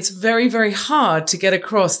 it's very, very hard to get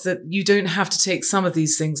across that you don't have to take some of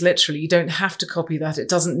these things literally. You don't have to copy that. It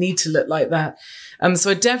doesn't need to look like that.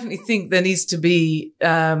 So I definitely think there needs to be,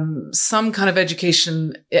 some kind of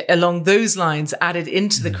education along those lines added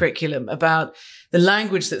into the curriculum about the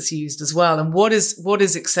language that's used as well and what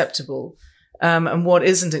is acceptable. And what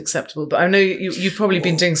isn't acceptable. But I know you've probably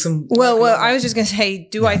been doing some. Well, I was just going to say,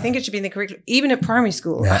 I think it should be in the curriculum, even at primary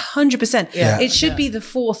school, 100%. Yeah. It should be the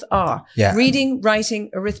fourth R. Yeah. Reading,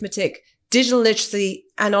 writing, arithmetic, digital literacy,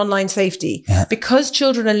 and online safety. Yeah. Because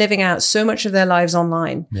children are living out so much of their lives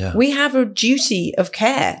online, we have a duty of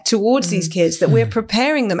care towards these kids that we're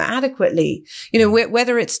preparing them adequately. You know,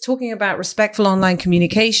 whether it's talking about respectful online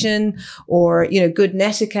communication or, you know, good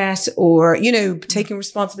netiquette or, you know, taking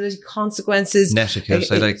responsibility, consequences.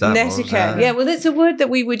 Netiquette, I like that. Netiquette. Yeah, well, it's a word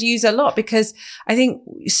that we would use a lot because I think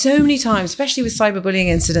so many times, especially with cyberbullying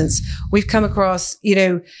incidents, we've come across, you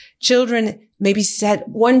know, children maybe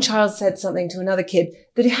one child said something to another kid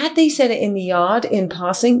that had they said it in the yard in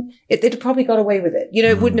passing, they'd have probably got away with it. You know,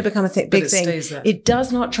 it wouldn't have become a big thing. It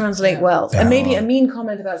does not translate well. Yeah. And maybe a mean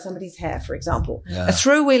comment about somebody's hair, for example. Yeah. A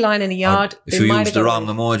throwaway line in a yard. If you use the wrong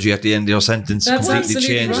emoji at the end of your sentence, it completely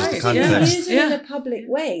changes the context. Use it in a public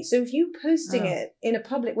way. So if you're posting it in a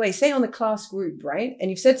public way, say on the class group, right?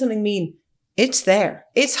 And you've said something mean, it's there.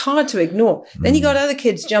 It's hard to ignore. Then you got other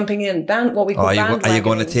kids jumping in, what we call bandwagoning. Are you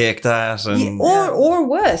going to take that? And, or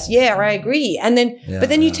worse. Yeah, I agree. And then, but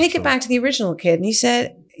then you take it back to the original kid and you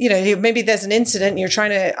said, you know, maybe there's an incident and you're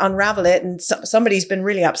trying to unravel it and somebody's been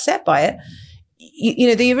really upset by it. You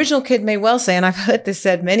know, the original kid may well say, and I've heard this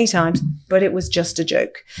said many times, but it was just a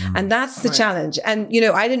joke. And that's the challenge. And, you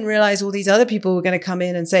know, I didn't realize all these other people were going to come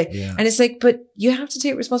in and say, and it's like, but you have to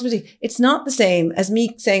take responsibility. It's not the same as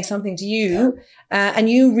me saying something to you, and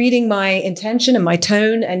you reading my intention and my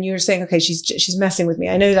tone, and you're saying, okay, she's messing with me.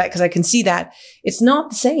 I know that because I can see that. It's not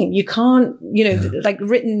the same. You can't, you know, like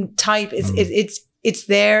written type, it's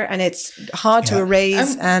there and it's hard to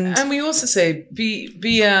erase. And we also say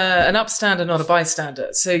be an upstander, not a bystander.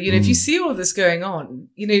 So, you know, if you see all of this going on,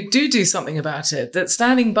 you know, do something about it. That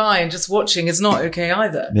standing by and just watching is not okay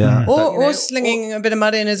either. Yeah. Or slinging a bit of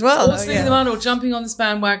mud in as well. Or slinging the mud or jumping on this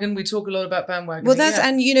bandwagon. We talk a lot about bandwagon. Well,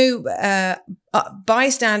 and you know,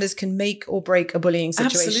 bystanders can make or break a bullying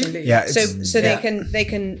situation. Absolutely. Yeah. So they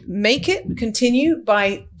can make it continue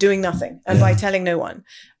by doing nothing and by telling no one.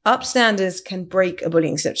 Upstanders can break a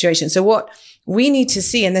bullying situation. So what we need to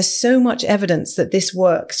see, and there's so much evidence that this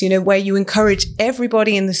works, you know, where you encourage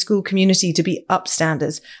everybody in the school community to be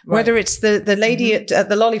upstanders, whether it's the lady at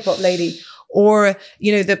the lollipop lady or,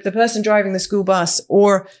 you know, the person driving the school bus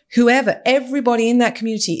or whoever, everybody in that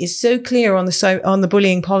community is so clear on the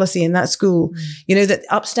bullying policy in that school, you know, that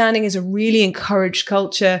upstanding is a really encouraged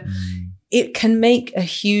culture. It can make a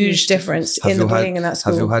huge difference in the bullying in that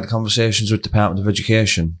school. Have you had conversations with the Department of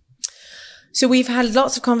Education? So we've had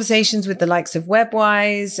lots of conversations with the likes of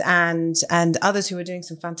WebWise and others who are doing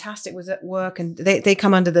some fantastic work, and they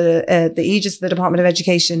come under the aegis of the Department of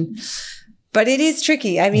Education. But it is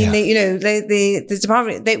tricky. I mean, the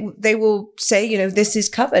department, they will say, you know, this is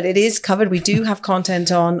covered. It is covered. We do have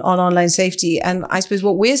content on online safety. And I suppose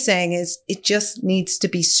what we're saying is it just needs to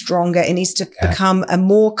be stronger. It needs to become a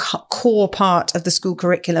more core part of the school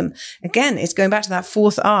curriculum. Again, it's going back to that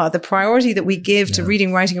 4th R, the priority that we give to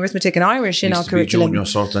reading, writing, arithmetic and Irish in our curriculum. Junior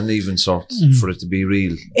sort and even sort for it to be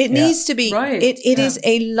real. It needs to be. Right. It is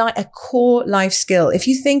a core life skill. If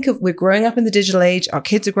you think of, we're growing up in the digital age, our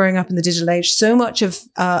kids are growing up in the digital age. So much of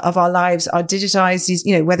our lives are digitized,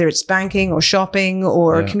 you know, whether it's banking or shopping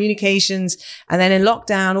or communications. And then in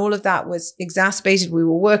lockdown, all of that was exacerbated. We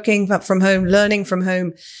were working from home, learning from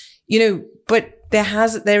home, you know, but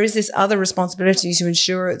there is this other responsibility to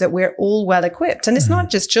ensure that we're all well equipped. And it's not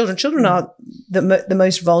just children. Children are the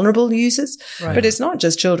most vulnerable users, but it's not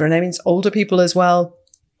just children. I mean, it's older people as well.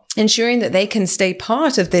 Ensuring that they can stay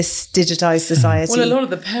part of this digitized society. Well, a lot of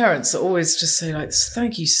the parents are always just saying, like,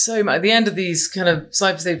 thank you so much. At the end of these kind of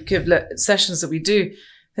cybersafe kid sessions that we do,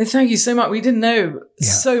 they thank you so much. We didn't know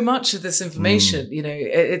so much of this information. You know,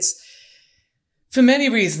 it's for many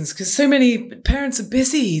reasons, because so many parents are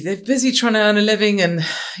busy. They're busy trying to earn a living and,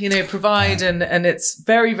 you know, provide. And it's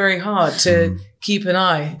very, very hard to keep an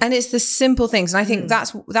eye. And it's the simple things. And I think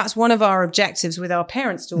that's one of our objectives with our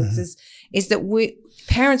parents' talks is that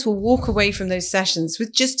parents will walk away from those sessions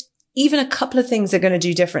with just even a couple of things they're going to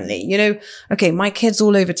do differently. You know, okay, my kid's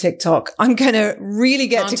all over TikTok. I'm going to really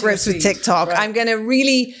get to grips with TikTok. Right. I'm going to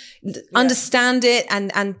really understand it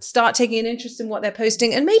and start taking an interest in what they're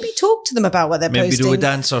posting and maybe talk to them about what they're posting. Maybe do a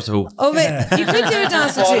dance or two. You could do a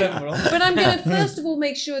dance or two. But I'm going to first of all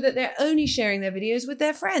make sure that they're only sharing their videos with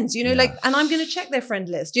their friends, you know, and I'm going to check their friend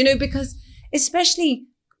list, you know, because especially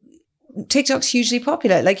TikTok's hugely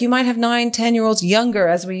popular. Like you might have 9-10-year-olds younger,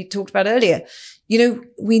 as we talked about earlier. You know,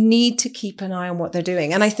 we need to keep an eye on what they're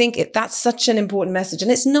doing. And I think that's such an important message.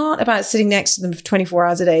 And it's not about sitting next to them for 24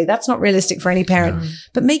 hours a day. That's not realistic for any parent.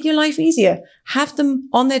 But make your life easier. Have them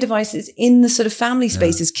on their devices in the sort of family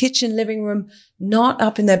spaces, kitchen, living room, not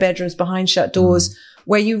up in their bedrooms behind shut doors,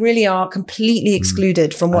 where you really are completely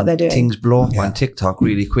excluded from what they're doing. Things blow up on TikTok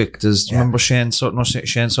really quick. Do you remember Shane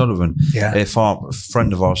Sullivan? A former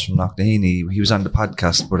friend of ours from Knocknaheeny. He was on the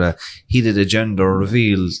podcast, but he did a gender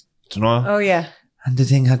reveal, you know? Oh, yeah. And the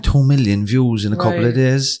thing had 2 million views in a couple of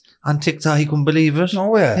days. On TikTok, he couldn't believe it. No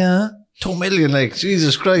way. Yeah. 2 million, like,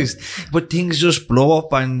 Jesus Christ. But things just blow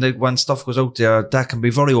up, and like, when stuff goes out there, that can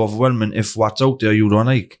be very overwhelming if what's out there you don't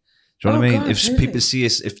like. Do you know what I mean? God, if really? people see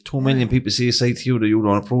us, if 2 million people see a site to you that you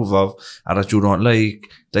don't approve of, or that you don't like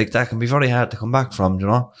that can be very hard to come back from, you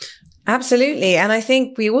know? Absolutely. And I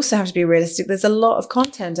think we also have to be realistic. There's a lot of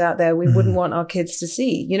content out there we wouldn't want our kids to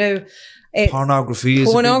see. You know, pornography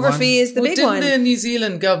is the big one. Didn't the New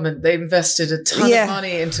Zealand government, they invested a ton of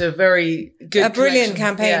money into a very good, a brilliant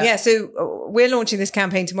campaign. Yeah. So we're launching this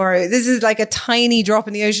campaign tomorrow. This is like a tiny drop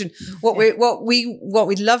in the ocean. What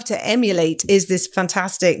we'd love to emulate is this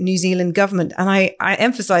fantastic New Zealand government. And I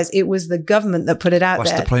emphasize it was the government that put it out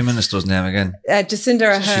there. What's the Prime Minister's name again?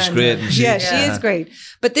 Jacinda Ardern. She's great. She is great.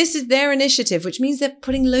 But this is their initiative, which means they're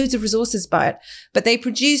putting loads of resources by it. But they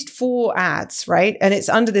produced 4 ads, right? And it's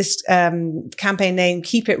under this campaign name,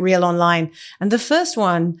 Keep It Real Online. And the first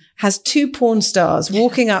one has 2 porn stars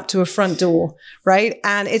walking up to a front door, right?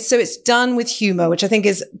 And it's done with humor, which I think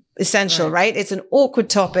is essential, right? It's an awkward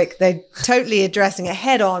topic. They're totally addressing it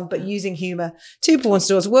head on, but using humor. 2 porn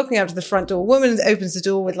stars walking up to the front door. Woman opens the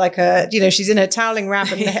door with like she's in her toweling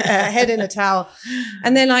wrap and head in a towel.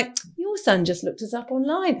 And they're like, your son just looked us up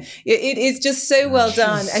online. It is just so well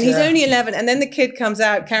done. And he's only 11. And then the kid comes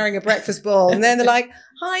out carrying a breakfast bowl. And then they're like,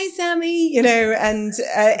 hi, Sammy, you know, and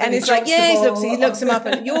it's like, he looks him up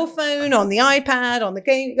on your phone, on the iPad, on the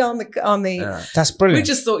game, on the. That's brilliant. We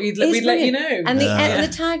just thought we'd let you know. And the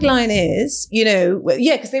tagline is, you know,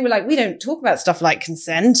 because they were like, we don't talk about stuff like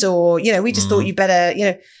consent or, you know, we just thought you better, you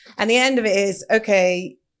know, and the end of it is,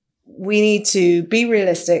 okay, we need to be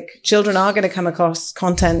realistic. Children are going to come across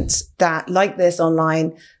content that like this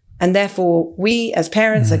online. And therefore we as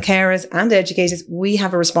parents and carers and educators, we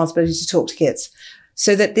have a responsibility to talk to kids.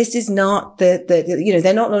 so that this is not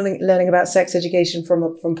they're not learning about sex education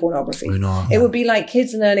from pornography. I know. It would be like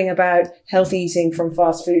kids learning about healthy eating from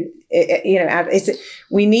fast food.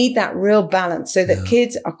 We need that real balance so that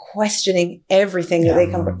kids are questioning everything that they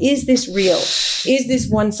come from. Is this real? Is this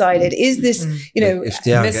one-sided? Is this, if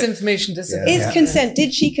they are misinformation, is consent?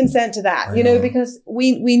 Did she consent to that? Because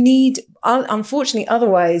we need, unfortunately,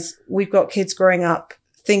 otherwise we've got kids growing up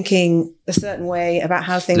thinking a certain way about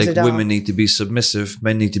how things are done. Women need to be submissive,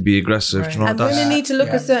 men need to be aggressive. Right. You know, and women need to look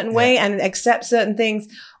a certain way and accept certain things,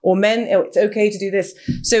 or men, it's okay to do this.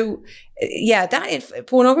 So,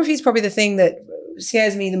 pornography is probably the thing that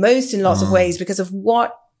scares me the most in lots of ways because of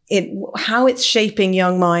how it's shaping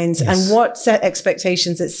young minds and what set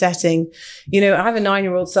expectations it's setting. I have a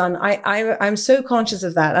 9-year-old son. I'm so conscious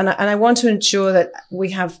of that. And I want to ensure that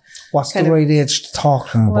we have. What's the right age to talk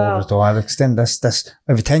to him about it though, Alex? Then I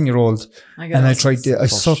have a 10-year-old and I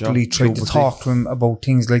subtly tried to talk to him about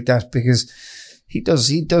things like that because he does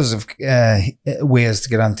have ways to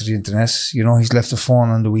get onto the internet. He's left a phone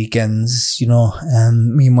on the weekends. Me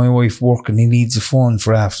and my wife work and he needs a phone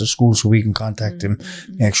for after school so we can contact him,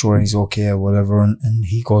 make sure he's okay or whatever. And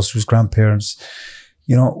he goes to his grandparents.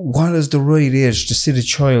 What is the right age to sit a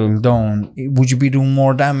child down? Would you be doing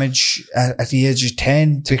more damage at the age of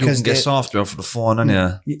 10? Because you can get software for the phone,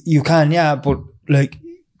 and you can, but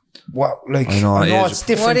I know it's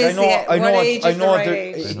different. I know it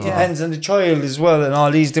depends on the child as well in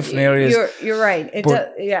all these different areas. You're right.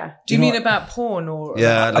 Do you mean about porn or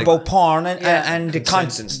about porn and the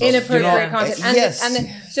content, inappropriate content?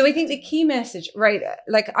 So I think the key message, right?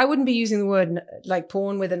 Like I wouldn't be using the word like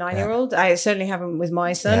porn with a 9-year-old. I certainly haven't with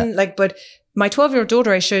my son. But my 12-year-old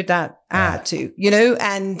daughter, I showed that ad to,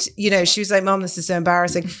 and she was like, "Mom, this is so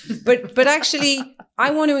embarrassing." But actually,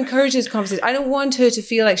 I want to encourage this conversation. I don't want her to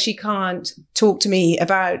feel like she can't talk to me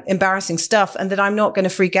about embarrassing stuff and that I'm not going to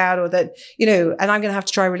freak out or that, and I'm going to have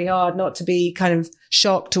to try really hard not to be kind of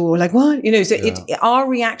shocked or like, what? So our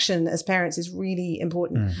reaction as parents is really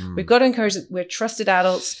important. We've got to encourage that we're trusted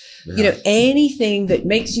adults. Anything that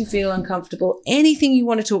makes you feel uncomfortable, anything you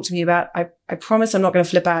want to talk to me about, I promise I'm not going to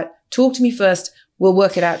flip out. Talk to me first. We'll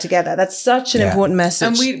work it out together. That's such an important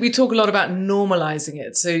message. And we talk a lot about normalizing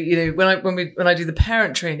it. So, when I do the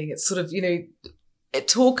parent training, it's sort of,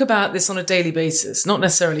 talk about this on a daily basis, not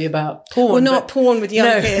necessarily about porn. Well, not porn with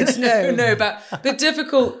young kids. No, but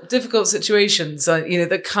difficult situations,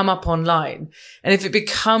 that come up online. And if it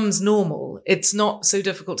becomes normal, it's not so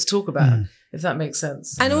difficult to talk about. If that makes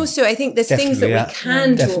sense. And also, I think there's things that we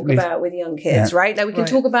can talk about with young kids, right? Like we can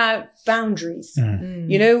talk about boundaries,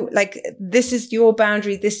 like this is your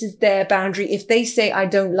boundary. This is their boundary. If they say, I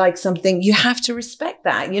don't like something, you have to respect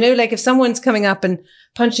that. Like if someone's coming up and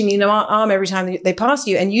punching you in the arm every time they pass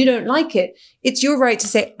you and you don't like it, it's your right to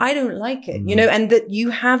say, I don't like it, and that you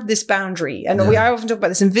have this boundary. And I often talk about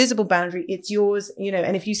this invisible boundary. It's yours,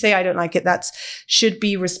 and if you say, I don't like it, that should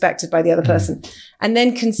be respected by the other person. And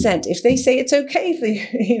then consent. If they say it's okay for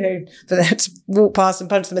you, for them to walk past and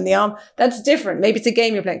punch them in the arm, that's different. Maybe it's a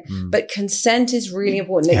game you're playing, but consent is really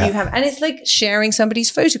important that you have. And it's like sharing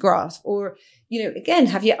somebody's photograph or, again,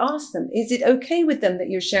 have you asked them, is it okay with them that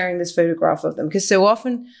you're sharing this photograph of them? Because so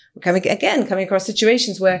often we're coming across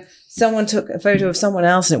situations where someone took a photo of someone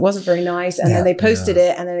else and it wasn't very nice. And then they posted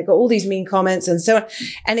it and then it got all these mean comments and so on.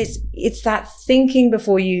 And it's that thinking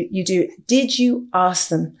before you do, did you ask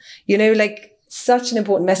them? Such an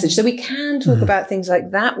important message. So we can talk about things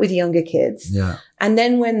like that with younger kids. Yeah. And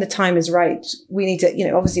then when the time is right, we need to,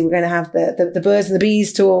 obviously we're going to have the birds and the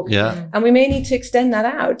bees talk. Yeah. And we may need to extend that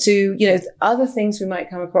out to, other things we might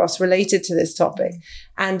come across related to this topic.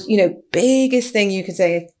 And, biggest thing you can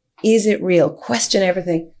say, is it real? Question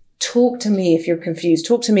everything. Talk to me if you're confused.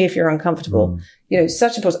 Talk to me if you're uncomfortable.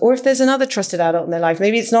 Such important. Or if there's another trusted adult in their life,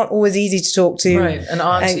 maybe it's not always easy to talk to. Right, an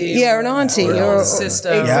auntie. An auntie. Or a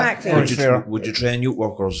sister. Exactly. Would you train youth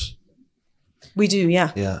workers? We do,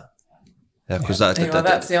 yeah. Yeah. Yeah, because that's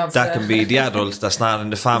the answer. That can be the adult that's not in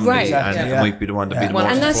the family and it might be the one to be the most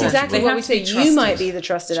And that's exactly what we say. You might be the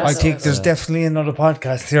trusted adult. I think there's definitely another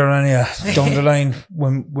podcast here down the line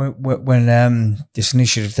when this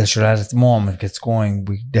initiative that you're at the moment gets going.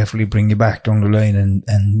 We definitely bring you back down the line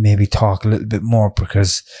and maybe talk a little bit more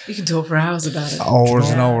because you can talk for hours about it. Hours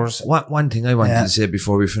and hours. One thing I wanted to say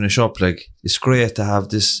before we finish up, it's great to have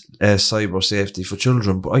this cyber safety for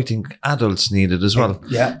children, but I think adults need it as well.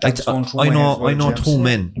 Yeah, I know two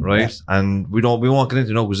men, right? Yeah. And we won't get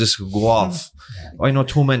into it now because this could go off. I know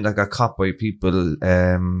two men that got caught by people,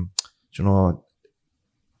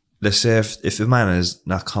 let's say if a man is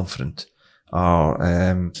not confident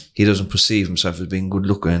or he doesn't perceive himself as being good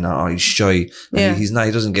looking, or he's shy. And he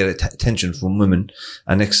doesn't get attention from women.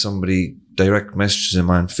 And next somebody direct messages him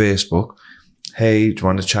on Facebook, hey, do you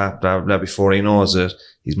want to chat, blah, blah, blah. Before he knows it,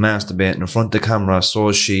 he's masturbating in front of the camera, so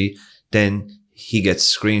is she. Then he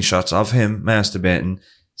gets screenshots of him masturbating,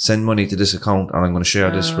 send money to this account, and I'm going to share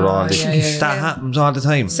this with all this. That happens all the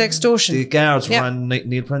time. Sextortion. The guards were on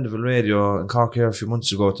Neil Prendeville radio in Cork here a few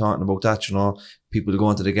months ago talking about that, you know. People go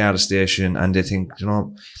into the guard station and they think, you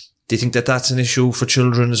know, do you think that that's an issue for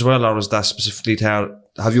children as well, or is that specifically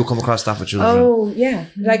have you come across that for children? Oh, yeah.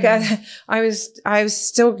 Like I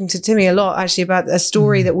was talking to Timmy a lot actually about a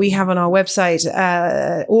story that we have on our website,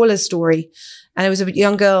 Orla's story. And it was a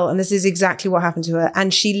young girl, and this is exactly what happened to her.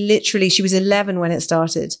 And she was 11 when it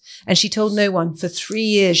started, and she told no one. For 3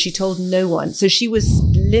 years, she told no one. So she was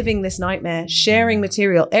living this nightmare, sharing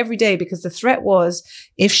material every day, because the threat was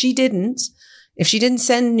if she didn't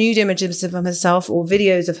send nude images of herself or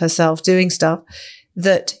videos of herself doing stuff,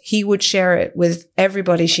 that he would share it with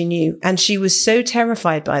everybody she knew. And she was so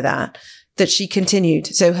terrified by that she continued.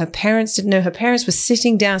 So her parents didn't know. Her parents were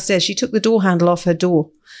sitting downstairs. She took the door handle off her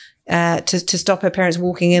door to stop her parents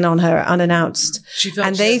walking in on her unannounced.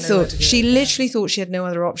 And they thought, she literally thought she had no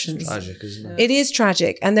other options. It's tragic, isn't it? It is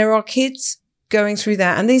tragic. And there are kids going through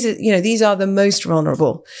that. And these are the most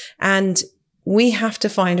vulnerable. And we have to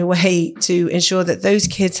find a way to ensure that those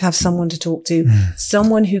kids have someone to talk to,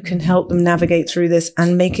 someone who can help them navigate through this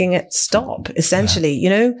and making it stop, essentially, you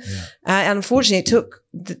know? And unfortunately, it took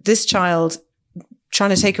this child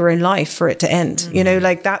trying to take her own life for it to end. You know,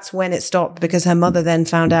 like that's when it stopped, because her mother then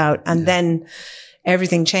found out, and then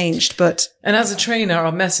everything changed. And as a trainer,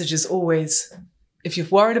 our message is always, if you're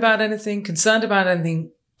worried about anything, concerned about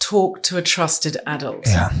anything, talk to a trusted adult.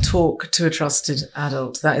 Talk to a trusted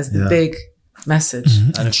adult. That is the big message.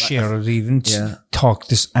 And share it even. Talk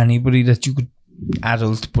to anybody that you could,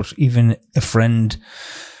 adult, but even a friend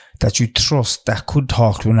that you trust that could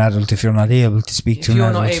talk to an adult if you're not able to speak to an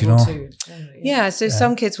adult, you know. So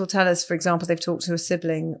some kids will tell us, for example, they've talked to a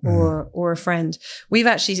sibling or a friend. We've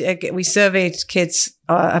actually, we surveyed kids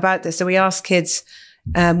about this. So we asked kids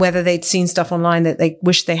whether they'd seen stuff online that they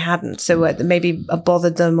wished they hadn't. So maybe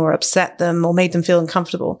bothered them or upset them or made them feel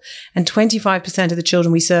uncomfortable. And 25% of the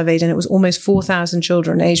children we surveyed, and it was almost 4,000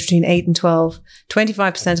 children aged between 8 and 12,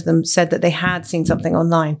 25% of them said that they had seen something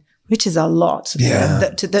online, which is a lot,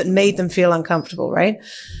 that made them feel uncomfortable, right?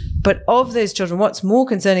 But of those children, what's more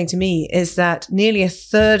concerning to me is that nearly a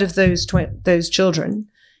third of those children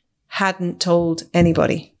hadn't told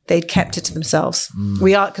anybody. They'd kept it to themselves.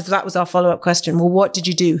 Because that was our follow-up question. Well, what did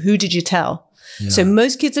you do? Who did you tell? So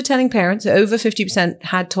most kids are telling parents. Over 50%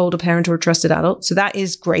 had told a parent or a trusted adult. So that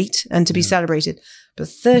is great and to be celebrated. But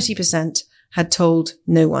 30% had told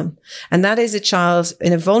no one. And that is a child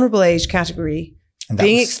in a vulnerable age category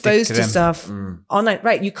being exposed to stuff online.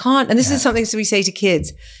 Right. You can't, and this is something that we say to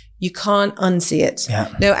kids, you can't unsee it.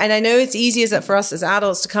 No, and I know it's easy as that for us as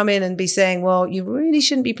adults to come in and be saying, well, you really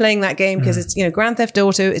shouldn't be playing that game because it's, Grand Theft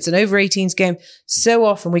Auto, it's an over 18s game. So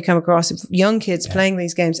often we come across young kids playing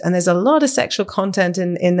these games, and there's a lot of sexual content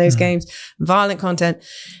in those games, violent content.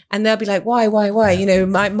 And they'll be like, why?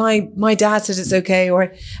 My dad said it's okay.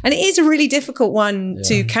 And it is a really difficult one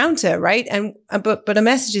to counter, right? But a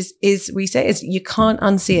message is you can't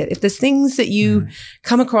unsee it. If there's things that you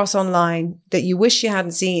come across online that you wish you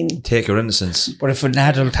hadn't seen, take your innocence. But if an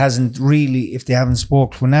adult if they haven't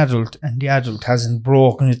spoken to an adult and the adult hasn't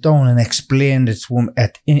broken it down and explained it to them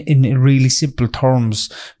in really simple terms,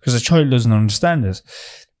 because a child doesn't understand it,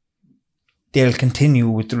 they'll continue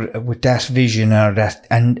with that vision or that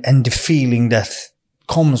and the feeling that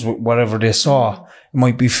comes with whatever they saw. It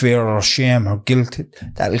might be fear or shame or guilt.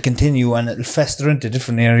 That'll continue and it'll fester into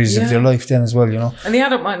different areas of their life then as well, you know. And the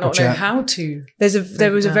adult might not know how to.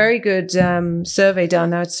 There was a very good survey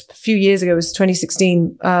done. Now it's a few years ago. It was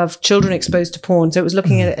 2016 of children exposed to porn. So it was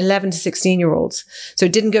looking at 11 to 16-year-olds. So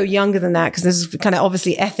it didn't go younger than that because there's kind of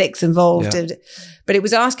obviously ethics involved. Yeah. But it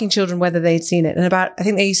was asking children whether they'd seen it. And I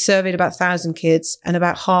think they surveyed about 1,000 kids and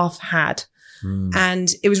about half had.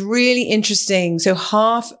 And it was really interesting. So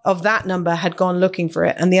half of that number had gone looking for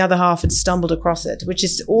it and the other half had stumbled across it, which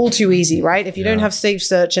is all too easy, right? If you don't have safe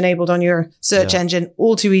search enabled on your search engine,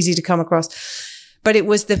 all too easy to come across. But it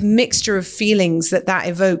was the mixture of feelings that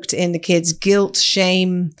evoked in the kids: guilt,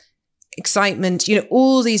 shame, excitement,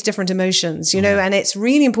 all these different emotions, and it's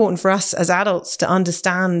really important for us as adults to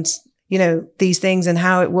understand these things and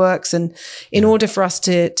how it works. And in order for us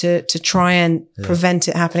to try and prevent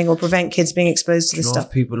it happening or prevent kids being exposed to this stuff.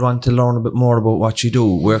 If people want to learn a bit more about what you do,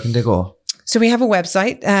 where can they go? So we have a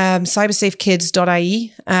website,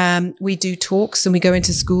 cybersafekids.ie. We do talks and we go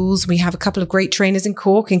into schools. We have a couple of great trainers in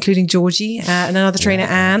Cork, including Georgie and another trainer,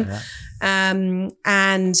 Anne. Yeah.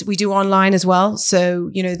 And we do online as well.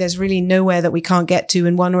 So, there's really nowhere that we can't get to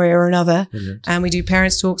in one way or another. Brilliant. And we do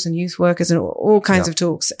parents talks and youth workers and all kinds of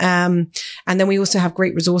talks. And then we also have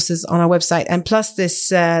great resources on our website. And plus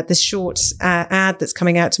this short ad that's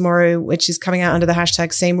coming out tomorrow, which is coming out under the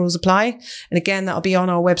hashtag Same Rules Apply. And again, that'll be on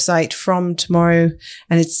our website from tomorrow.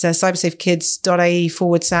 And it's cybersafekids.ie/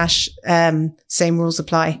 Same Rules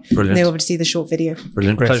Apply. Brilliant. And they'll be able to see the short video.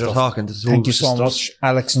 Brilliant. Great Pleasure stuff. talking to the two Thank you of so sisters. much,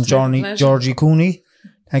 Alex and Pleasure. Georgie Cooney.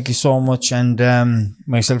 Thank you so much. And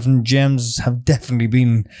myself and James have definitely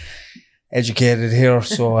been educated here.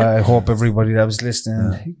 So I hope everybody that was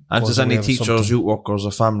listening. And if there's any teachers, youth workers,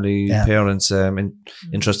 or family, parents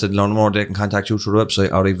interested in learning more, they can contact you through the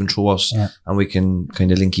website or even through us, and we can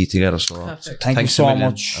kind of link you together. So Perfect. Thank you thanks so a million,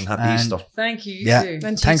 much. and happy Easter. Thank you. You Yeah. too. And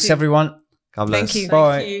you Thanks, too. everyone. God bless. Thank you.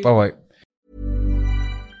 Bye. Thank you. Bye.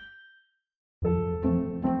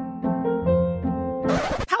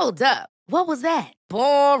 Hold up. What was that?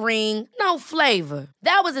 Boring. No flavor.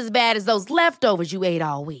 That was as bad as those leftovers you ate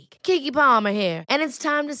all week. Keke Palmer here. And it's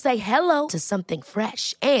time to say hello to something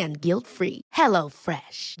fresh and guilt-free. Hello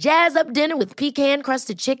Fresh. Jazz up dinner with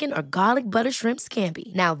pecan-crusted chicken or garlic butter shrimp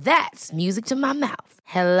scampi. Now that's music to my mouth.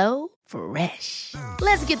 Hello Fresh.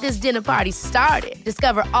 Let's get this dinner party started.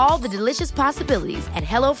 Discover all the delicious possibilities at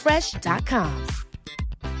hellofresh.com.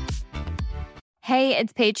 Hey,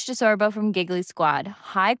 it's Paige DeSorbo from Giggly Squad.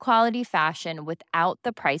 High quality fashion without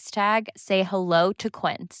the price tag. Say hello to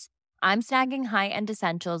Quince. I'm snagging high-end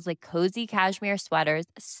essentials like cozy cashmere sweaters,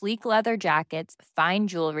 sleek leather jackets, fine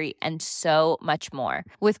jewelry, and so much more.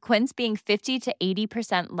 With Quince being 50 to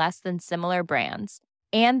 80% less than similar brands.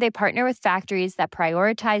 And they partner with factories that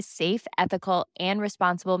prioritize safe, ethical, and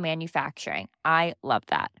responsible manufacturing. I love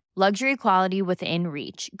that. Luxury quality within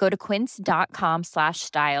reach. Go to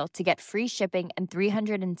quince.com/style to get free shipping and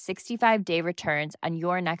 365-day returns on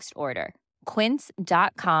your next order.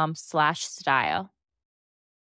 Quince.com/style.